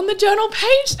 you're on the journal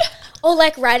page. Or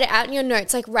like write it out in your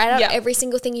notes. Like write out every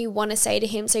single thing you want to say to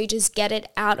him so you just get it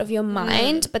out of your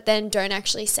mind, but then don't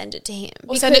actually send it to him.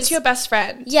 Or send it to your best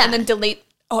friend. Yeah. And then delete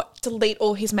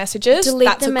all his messages.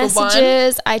 That's the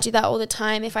messages. I do that all the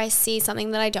time. If I see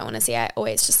something that I don't want to see, I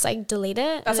always just like delete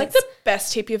it. That's like the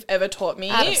best tip you've ever taught me.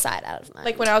 Out of sight, out of mind.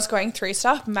 Like when I was going through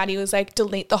stuff, Maddie was like,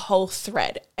 delete the whole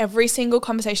thread. Every single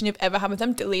conversation you've ever had with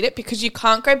them, delete it because you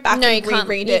can't go back and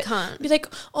reread it. You can't. Be like,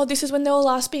 oh, this is when they were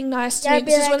last being nice to me.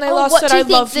 This is when they last said I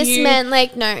love you. This meant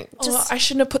like, no. I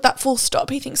shouldn't have put that full stop.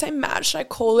 He thinks I'm mad. Should I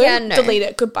call him? Yeah, no. Delete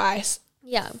it. Goodbye.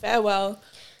 Yeah. Farewell.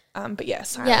 But yeah,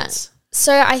 silence. Yeah.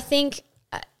 So I think,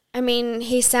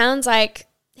 he sounds like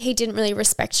he didn't really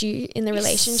respect you in the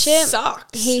relationship.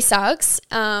 He sucks.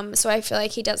 So I feel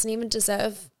like he doesn't even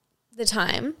deserve the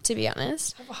time, to be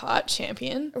honest. Have a heart,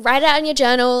 champion. Write it out in your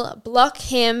journal, block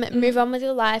him, move on with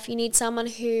your life. You need someone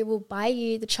who will buy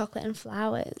you the chocolate and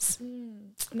flowers.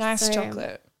 Nice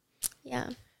chocolate. Yeah.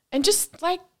 And just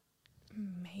like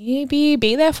maybe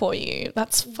be there for you.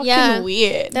 That's fucking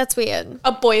weird. That's weird.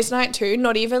 A boys' night too,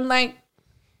 not even like,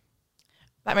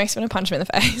 that makes me want to punch him in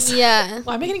the face. Yeah.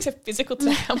 Why am I getting so physical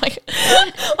today? I'm like,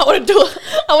 I want to do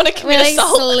I want to commit We're like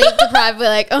assault. sleep deprived. We're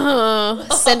like, oh,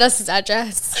 send us his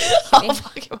address. I'll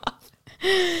fuck him up.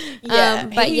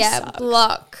 But he yeah, sucks.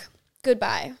 block.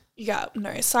 Goodbye. Yeah,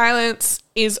 no, silence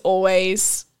is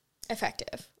always,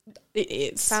 Effective. it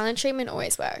is. Silent treatment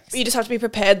always works. You just have to be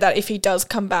prepared that if he does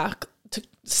come back, to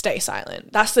stay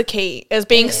silent. That's the key, is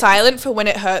being silent for when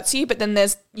it hurts you, but then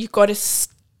you've got to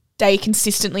stay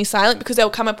consistently silent, because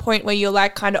there'll come a point where you're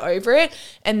like kind of over it,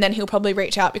 and then he'll probably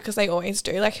reach out, because they always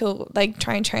do. Like he'll like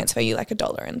try and transfer you like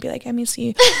 $1 and be like, I miss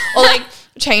you. Or like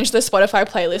change the Spotify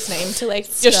playlist name to like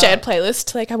your shared playlist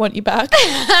to like, I want you back.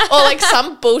 Or like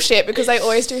some bullshit, because they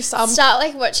always do some. Start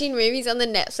like watching movies on the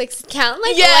Netflix account,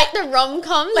 like the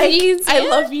rom-coms. Like, I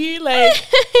love you, like,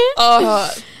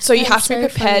 so you have to be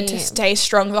prepared to stay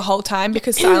strong the whole time,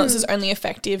 because silence is only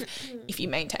effective if you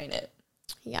maintain it.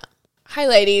 Yeah. Hi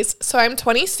ladies, so I'm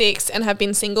 26 and have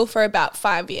been single for about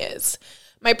 5 years.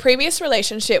 My previous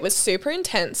relationship was super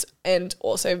intense and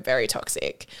also very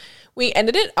toxic. We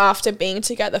ended it after being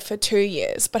together for 2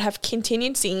 years, but have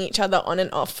continued seeing each other on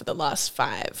and off for the last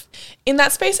 5. In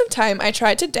that space of time, I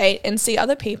tried to date and see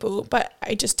other people, but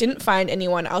I just didn't find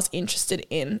anyone I was interested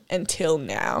in until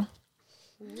now.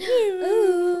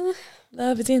 Ooh.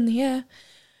 Love is in the air.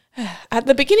 At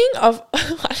the beginning of... Why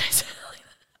did I say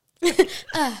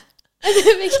that?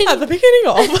 At the beginning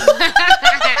of...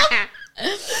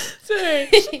 Sorry.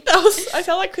 I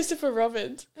sound like Christopher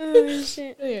Robin. Oh,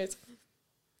 shit. Anyways.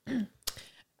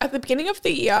 At the beginning of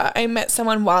the year, I met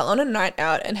someone while on a night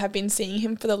out and have been seeing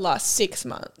him for the last 6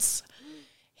 months.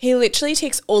 He literally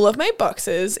ticks all of my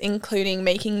boxes, including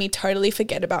making me totally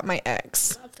forget about my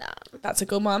ex. Love that. That's a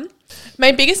good one.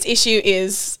 My biggest issue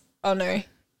is... Oh, no.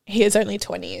 He is only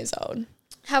 20 years old.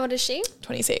 How old is she?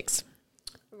 26.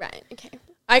 Right, okay.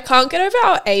 I can't get over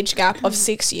our age gap of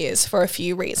 6 years for a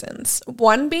few reasons.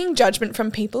 1 being judgment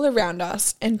from people around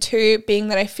us, and 2 being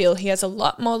that I feel he has a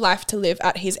lot more life to live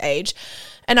at his age,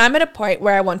 and I'm at a point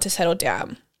where I want to settle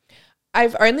down.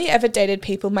 I've only ever dated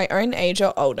people my own age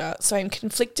or older, so I'm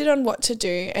conflicted on what to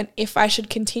do and if I should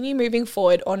continue moving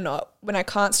forward or not, when I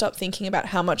can't stop thinking about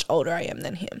how much older I am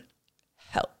than him.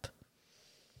 Help.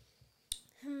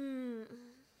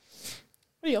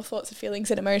 What are your thoughts and feelings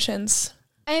and emotions?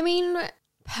 I mean,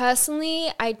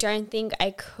 personally, I don't think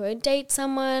I could date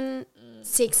someone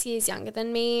 6 years younger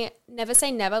than me. Never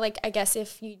say never. Like, I guess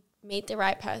if you meet the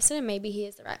right person and maybe he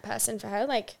is the right person for her,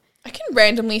 like... I can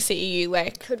randomly see you,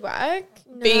 like... Could work.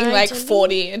 Being, No, like, don't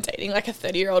 40 and dating, like, a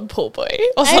 30-year-old pool boy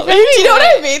or something. Do you know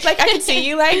what I mean? Like, I can see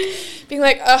you, like, being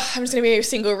like, oh, I'm just going to be a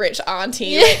single rich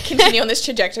auntie, like, continue on this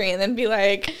trajectory, and then be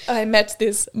like, I met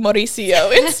this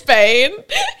Mauricio in Spain.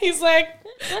 He's, like,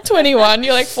 21.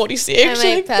 You're, like, 46. I'm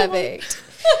You're like, perfect.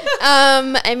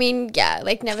 I mean, yeah,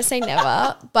 like, never say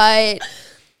never. But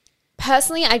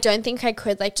personally, I don't think I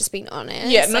could, like, just being honest.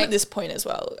 Yeah, not like, at this point as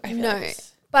well. I feel no. like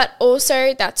But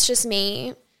also, that's just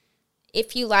me.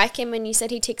 If you like him and you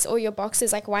said he ticks all your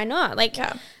boxes, like, why not? Like,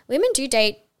 women do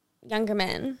date younger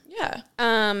men. Yeah.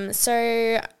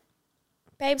 So,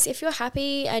 babes, if you're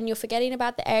happy and you're forgetting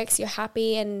about the ex, you're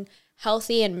happy and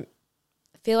healthy and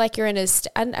feel like you're in a...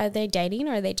 are they dating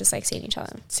or are they just, like, seeing each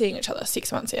other? Seeing each other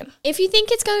 6 months in. If you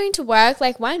think it's going to work,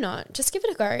 like, why not? Just give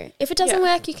it a go. If it doesn't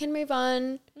work, you can move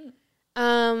on.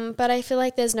 But I feel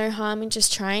like there's no harm in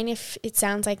just trying if it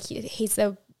sounds like he's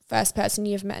the first person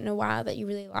you've met in a while that you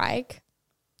really like.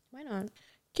 Why not?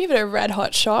 Give it a red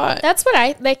hot shot. That's what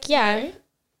I like. Yeah.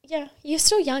 Yeah. You're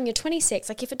still young. You're 26.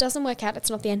 Like, if it doesn't work out, it's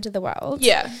not the end of the world.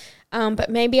 Yeah. But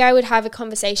maybe I would have a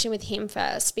conversation with him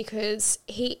first because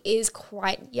he is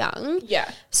quite young.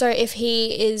 Yeah. So if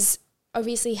he is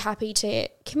obviously happy to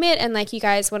commit and like you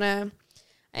guys want to,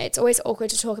 it's always awkward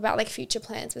to talk about like future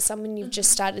plans with someone you've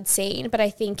just started seeing. But I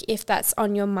think if that's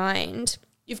on your mind,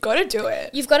 you've got to do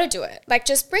it. You've got to do it. Like,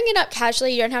 just bring it up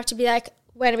casually. You don't have to be like,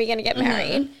 when are we going to get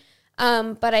married?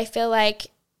 But I feel like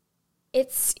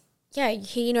it's,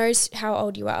 he knows how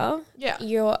old you are. Yeah.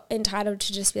 You're entitled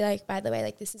to just be like, by the way,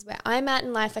 like, this is where I'm at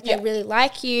in life. Like, I really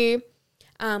like you.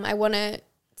 I want to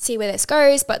see where this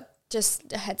goes, but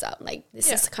just a heads up. Like, this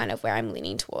is kind of where I'm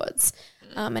leaning towards.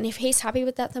 And if he's happy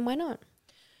with that, then why not?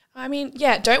 I mean,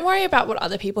 don't worry about what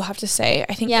other people have to say.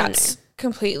 I think that's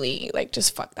completely, like,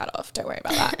 just fuck that off. Don't worry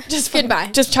about that. Just goodbye.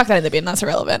 Just chuck that in the bin. That's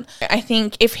irrelevant. I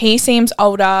think if he seems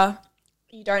older,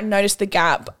 you don't notice the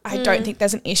gap, I don't think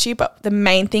there's an issue. But the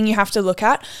main thing you have to look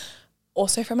at,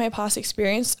 also from my past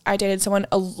experience, I dated someone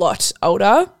a lot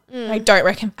older. I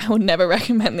would never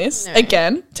recommend this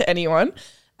again to anyone.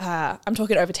 I'm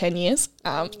talking over 10 years.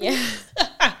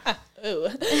 Ooh.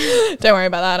 Don't worry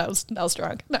about that. I was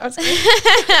drunk. No, I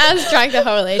was drunk the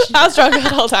whole relationship. I was drunk the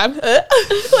whole time.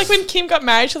 Like when Kim got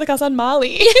married, she was like, I was on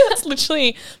Marley. That's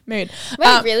literally mood.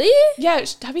 Wait, really? Yeah.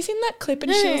 Have you seen that clip?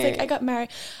 And she was like, I got married.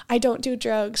 I don't do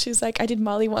drugs. She was like, I did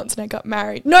Molly once and I got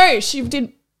married. No, she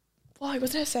did. Why,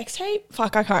 was it a sex tape?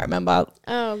 Fuck, I can't remember.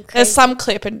 Oh, crazy. There's some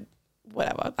clip and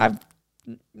whatever. I've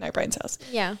no brain cells.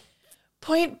 Yeah.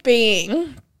 Point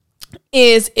being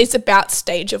is it's about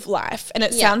stage of life, and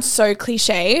it sounds so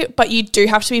cliche, but you do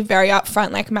have to be very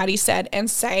upfront, like Maddie said, and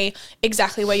say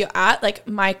exactly where you're at. Like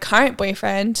my current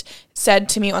boyfriend said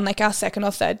to me on like our second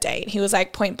or third date, he was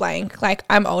like point blank, like,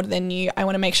 I'm older than you. I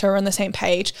want to make sure we're on the same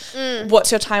page.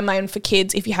 What's your timeline for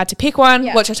kids if you had to pick one?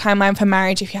 What's your timeline for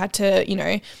marriage if you had to, you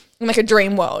know, in like a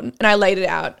dream world? And I laid it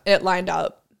out and it lined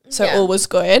up. So all was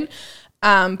good.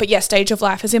 But yeah, stage of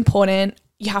life is important.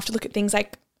 You have to look at things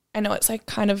like, I know it's like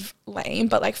kind of lame,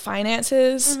 but like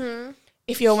finances.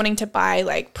 If you're wanting to buy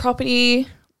like property,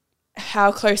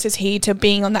 how close is he to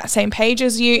being on that same page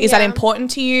as you? Is that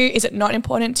important to you? Is it not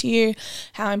important to you?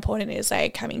 How important is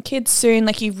like having kids soon?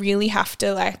 Like you really have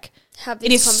to like,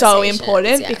 it is so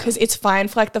important because it's fine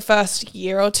for like the first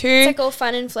year or two. It's like all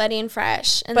fun and flirty and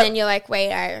fresh. And then you're like,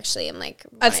 wait, I actually am like,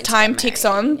 as time ticks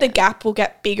on, the gap will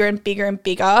get bigger and bigger and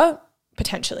bigger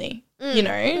potentially. You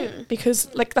know,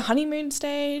 because like the honeymoon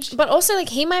stage. But also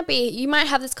like you might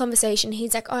have this conversation.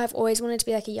 He's like, oh, I've always wanted to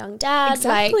be like a young dad.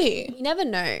 Exactly. Like, you never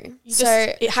know.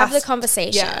 Have the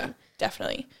conversation. Yeah,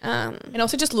 definitely. And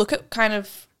also just look at kind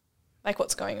of like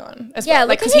what's going on as well. Yeah,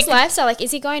 like, look at his lifestyle. Like,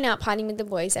 is he going out partying with the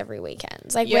boys every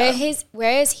weekend? Like where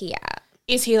is he at?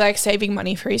 Is he like saving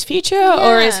money for his future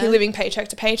or is he living paycheck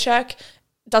to paycheck?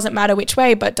 Doesn't matter which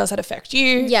way, but does that affect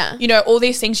you? Yeah. You know, all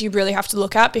these things you really have to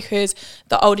look at because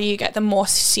the older you get, the more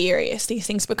serious these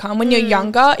things become. When you're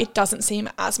younger, it doesn't seem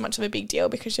as much of a big deal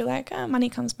because you're like, oh, money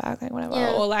comes back, like whatever.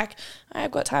 Or like,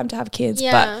 I've got time to have kids.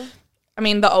 Yeah. But I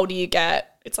mean, the older you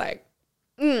get, it's like,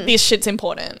 this shit's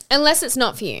important. Unless it's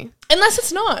not for you. Unless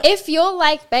it's not. If you're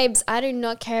like, babes, I do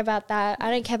not care about that.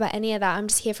 I don't care about any of that. I'm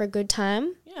just here for a good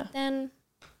time. Yeah. Then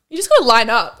you just got to line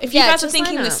up. If you guys are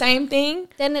thinking the same thing,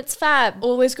 then it's fab.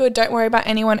 All is good. Don't worry about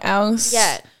anyone else.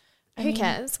 Yeah. Who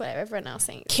cares? Whatever everyone else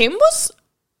thinks. Kim was,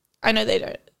 I know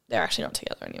they're actually not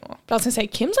together anymore. But I was going to say,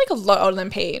 Kim's like a lot older than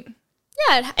Pete.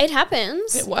 Yeah, it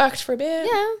happens. It worked for a bit.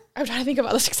 Yeah. I'm trying to think of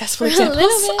other successful examples.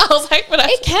 I was like, but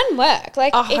it can work.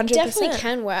 Like, 100%. It definitely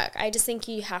can work. I just think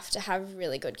you have to have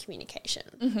really good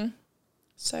communication.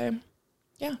 So,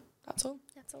 yeah, that's all.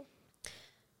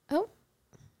 Oh.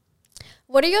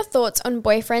 What are your thoughts on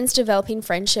boyfriends developing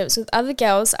friendships with other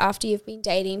girls after you've been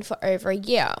dating for over a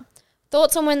year?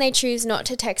 Thoughts on when they choose not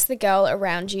to text the girl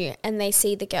around you and they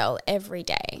see the girl every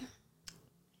day?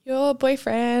 Your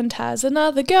boyfriend has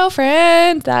another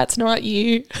girlfriend. That's not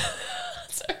you.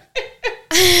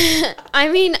 I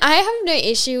mean, I have no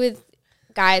issue with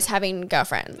guys having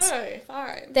girlfriends. No,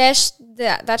 fine.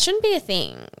 That shouldn't be a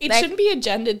thing. It shouldn't be a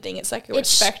gendered thing. It's like a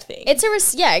respect thing.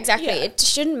 Yeah, exactly. Yeah. It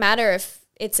shouldn't matter if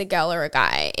it's a girl or a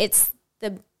guy. It's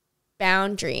the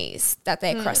boundaries that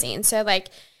they're crossing. So, like,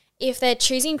 if they're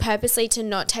choosing purposely to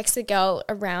not text the girl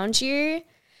around you,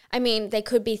 I mean, they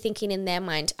could be thinking in their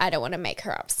mind, I don't want to make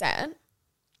her upset.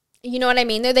 You know what I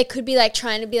mean? Though they could be like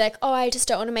trying to be like, oh, I just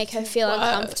don't want to make her feel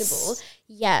uncomfortable.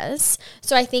 Yes.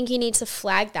 So I think you need to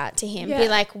flag that to him. Yeah. Be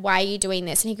like, why are you doing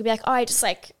this? And he could be like, oh, I just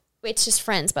like, it's just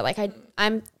friends. But like,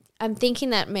 I'm thinking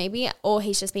that maybe, or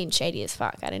he's just being shady as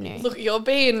fuck. I don't know. Look, you're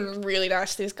being really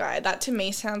nice to this guy. That to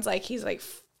me sounds like he's like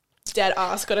dead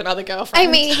ass got another girlfriend.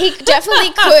 I mean, he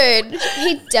definitely could.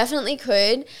 He definitely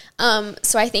could.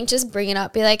 So I think just bring it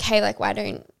up. Be like, hey, like, why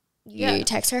don't you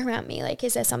text her around me? Like,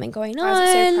 is there something going on? Why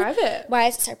is it so private? Why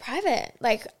is it so private?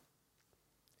 Like,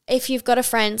 if you've got a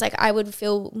friend, like, I would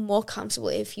feel more comfortable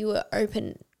if you were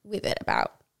open with it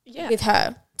with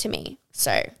her to me.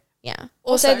 So, yeah.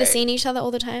 Also, they're seeing each other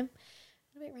all the time.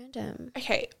 A bit random.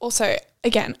 Okay. Also,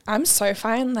 again, I'm so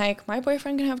fine. Like, my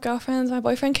boyfriend can have girlfriends. My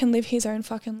boyfriend can live his own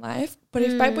fucking life. But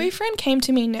if my boyfriend came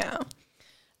to me now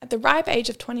at the ripe age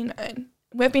of 29,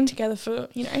 we've been together for,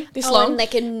 you know, this long. And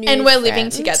like a new and we're friend. living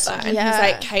together. And he's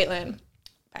like, Caitlin,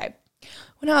 babe,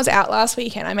 when I was out last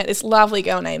weekend, I met this lovely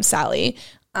girl named Sally.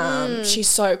 She's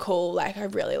so cool. Like, I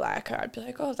really like her. I'd be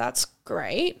like, oh, that's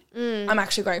great. I'm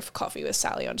actually going for coffee with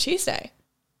Sally on Tuesday.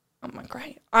 I'm like,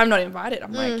 great. I'm not invited.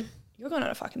 I'm like, you're going on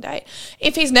a fucking date.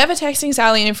 If he's never texting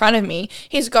Sally in front of me,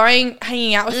 he's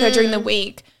hanging out with her during the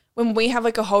week when we have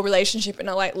like a whole relationship and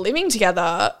are like living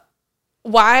together.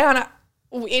 Why aren't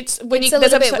it's a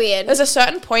little bit weird. There's a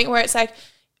certain point where it's like,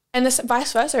 and this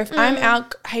vice versa. If I'm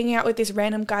out hanging out with this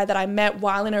random guy that I met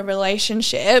while in a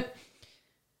relationship,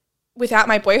 without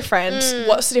my boyfriend,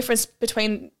 what's the difference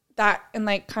between that and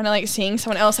like kind of like seeing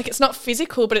someone else? Like it's not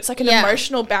physical, but it's like an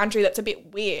emotional boundary that's a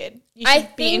bit weird. You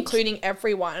should be including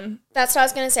everyone. That's what I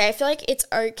was going to say. I feel like it's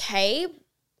okay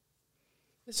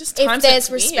There's just times if there's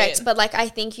weird. respect, but like I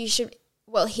think he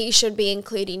should be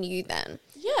including you then.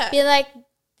 Yeah. Be like,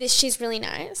 she's really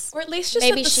nice. Or at least just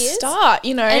maybe at the she start,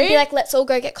 you know? And be like, let's all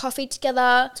go get coffee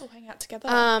together. Let's all hang out together.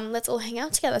 Let's all hang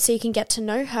out together so you can get to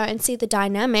know her and see the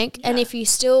dynamic. Yeah. And if you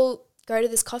still go to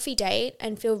this coffee date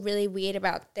and feel really weird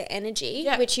about the energy,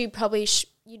 which you probably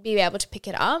you'd be able to pick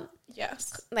it up.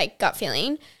 Yes. Like gut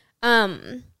feeling.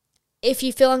 If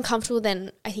you feel uncomfortable,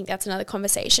 then I think that's another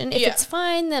conversation. If it's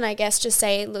fine, then I guess just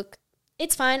say, look,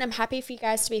 it's fine. I'm happy for you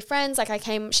guys to be friends. Like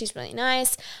she's really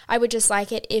nice. I would just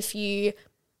like it if you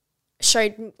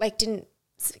showed, like didn't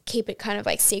keep it kind of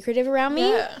like secretive around me.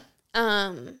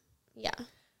 Yeah.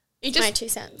 You just, my 2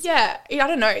 cents. Yeah. I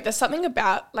don't know. There's something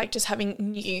about like just having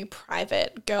new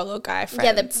private girl or guy friends.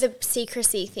 Yeah, the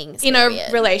secrecy things. In a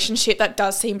relationship that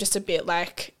does seem just a bit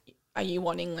like, are you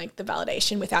wanting like the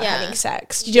validation without having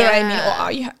sex? Do you know what I mean? Or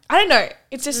are you? I don't know.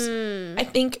 It's just, I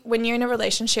think when you're in a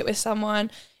relationship with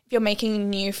someone, if you're making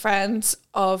new friends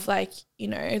of like, you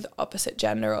know, the opposite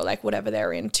gender or like whatever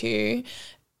they're into,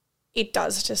 it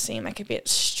does just seem like a bit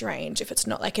strange if it's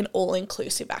not like an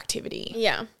all-inclusive activity.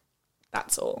 Yeah.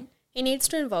 That's all. He needs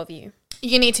to involve you.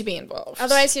 You need to be involved.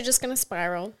 Otherwise, you're just going to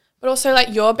spiral. But also,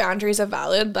 like, your boundaries are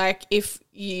valid. Like, if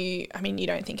you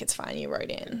don't think it's fine, you wrote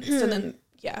in. So then,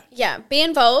 yeah. Yeah, be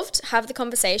involved. Have the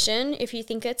conversation. If you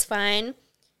think it's fine,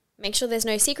 make sure there's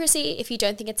no secrecy. If you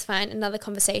don't think it's fine, another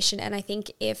conversation. And I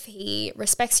think if he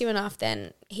respects you enough,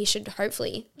 then he should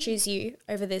hopefully choose you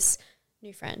over this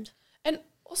new friend. And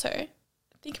also,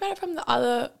 think about it from the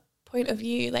other point of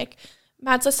view. Like,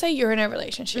 Mads, let's say you're in a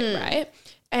relationship, right?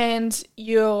 And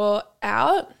you're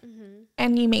out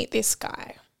and you meet this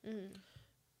guy.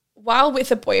 While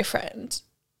with a boyfriend,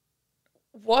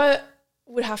 what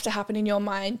would have to happen in your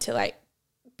mind to, like,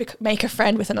 make a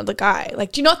friend with another guy?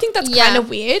 Like, do you not think that's kind of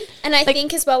weird? And I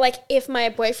think as well, like, if my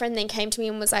boyfriend then came to me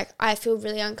and was like, I feel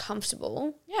really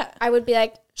uncomfortable. Yeah. I would be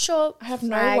like, sure. I have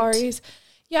no worries.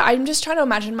 Yeah, I'm just trying to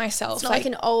imagine myself. It's not like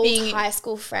an old high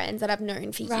school friend that I've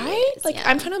known for years. Right? Like,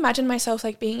 I'm trying to imagine myself,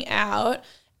 like, being out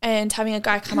and having a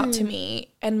guy come up to me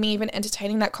and me even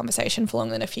entertaining that conversation for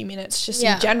longer than a few minutes, just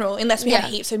in general, unless we have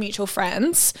heaps of mutual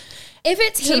friends. If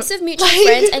it's heaps of mutual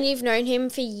friends and you've known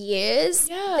him for years,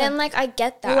 then, like, I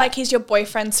get that. Or, like, he's your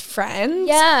boyfriend's friend.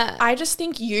 Yeah. I just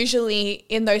think usually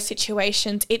in those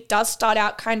situations, it does start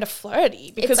out kind of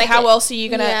flirty because like how else are you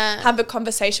going to have a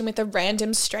conversation with a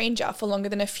random stranger for longer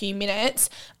than a few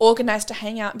minutes, organize to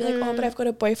hang out and be like, oh, but I've got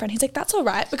a boyfriend. He's like, that's all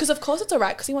right, because of course it's all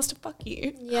right because he wants to fuck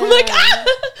you. Yeah. I'm like, I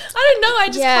don't know. I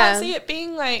just can't see it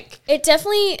being like. It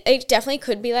definitely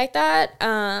could be like that.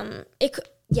 It could.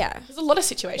 Yeah. There's a lot of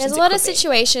situations. There's a lot of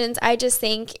situations. I just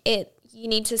think you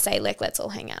need to say, like, let's all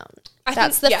hang out.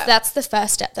 That's the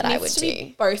first step that I would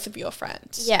do. Both of your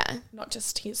friends. Yeah. Not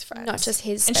just his friends. Not just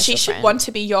his And special she should friend. want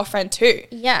to be your friend too.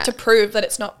 Yeah. To prove that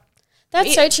it's not.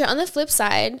 That's so true. On the flip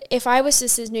side, if I was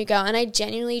just his new girl and I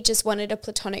genuinely just wanted a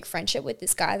platonic friendship with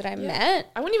this guy that I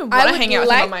met. I wouldn't even want to hang out with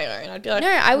him on my own. I'd be like, no,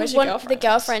 I would want the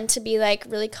girlfriend to be, like,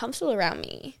 really comfortable around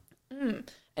me. And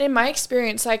in my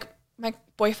experience, like, my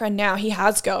boyfriend now, he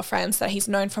has girlfriends that he's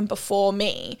known from before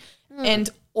me,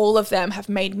 and all of them have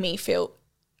made me feel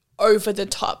over the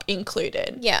top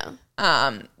included. Yeah.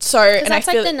 So and that's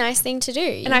I feel like the nice thing to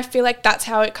do. And I feel like that's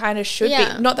how it kind of should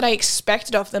be. Not that I expect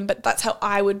it of them, but that's how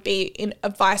I would be in a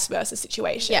vice versa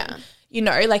situation. Yeah. You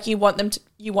know, like you want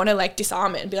to like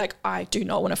disarm it and be like, I do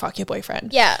not want to fuck your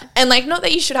boyfriend. Yeah. And like, not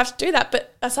that you should have to do that,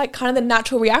 but that's like kind of the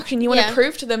natural reaction. You want to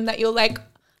prove to them that you're like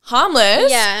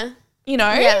harmless. Yeah. You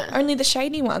know, only the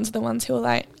shady ones are the ones who are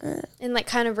like, and like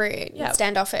kind of rude,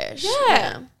 standoffish.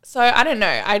 Yeah. So I don't know.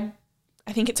 I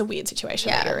think it's a weird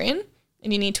situation that you're in,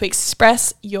 and you need to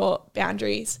express your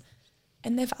boundaries,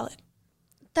 and they're valid.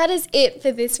 That is it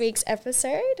for this week's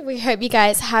episode. We hope you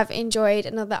guys have enjoyed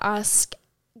another Ask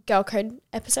Girl Code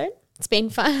episode. It's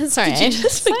been fun. Sorry, Did you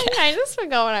just forget? I just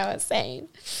forgot what I was saying.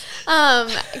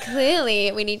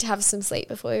 Clearly, we need to have some sleep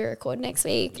before we record next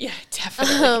week. Yeah,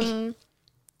 definitely.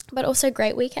 But also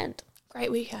great weekend.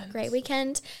 Great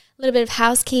weekend. A little bit of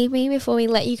housekeeping before we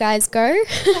let you guys go.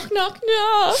 Knock,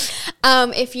 knock.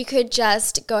 If you could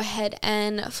just go ahead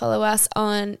and follow us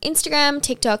on Instagram,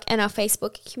 TikTok, and our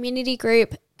Facebook community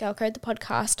group, Girl Code the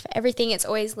Podcast. For everything, it's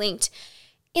always linked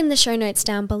in the show notes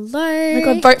down below. Oh my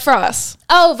God, vote for us.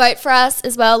 Oh, vote for us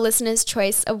as well. Listeners'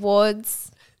 Choice Awards.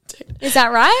 Is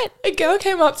that right? A girl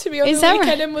came up to me on the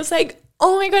weekend and was like,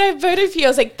 oh my God, I voted for you. I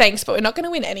was like, thanks, but we're not going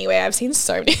to win anyway. I've seen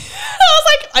so many. I was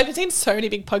like, I've seen so many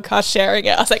big podcasts sharing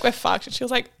it. I was like, we're fucked. And she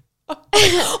was like, oh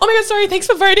my God, sorry, thanks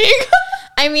for voting.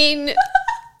 I mean, yeah.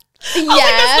 I was like,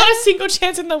 there's not a single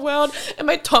chance in the world. And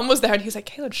my Tom was there and he's like,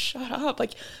 Caleb, shut up.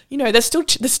 Like, you know, there's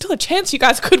still a chance you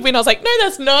guys could win. I was like, no,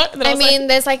 there's not. And then I mean,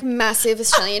 there's like massive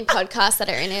Australian podcasts that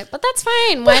are in it, but that's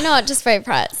fine. Why not just vote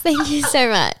for us? Thank you so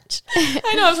much.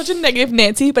 I know I'm such a negative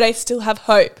Nancy, but I still have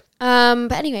hope.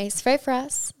 But anyways, vote for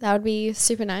us. That would be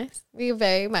super nice. We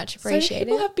very much appreciate it.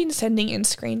 People have been sending in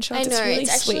screenshots. I know, it's really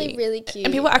actually sweet. really cute.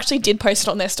 And people actually did post it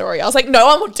on their story. I was like, no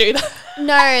one will do that.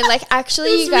 No, like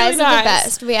actually you guys really are nice. the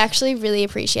best. We actually really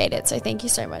appreciate it. So thank you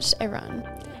so much to everyone.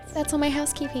 That's all my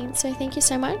housekeeping. So thank you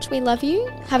so much. We love you.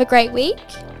 Have a great week.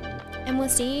 And we'll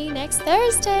see you next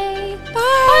Thursday.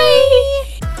 Bye.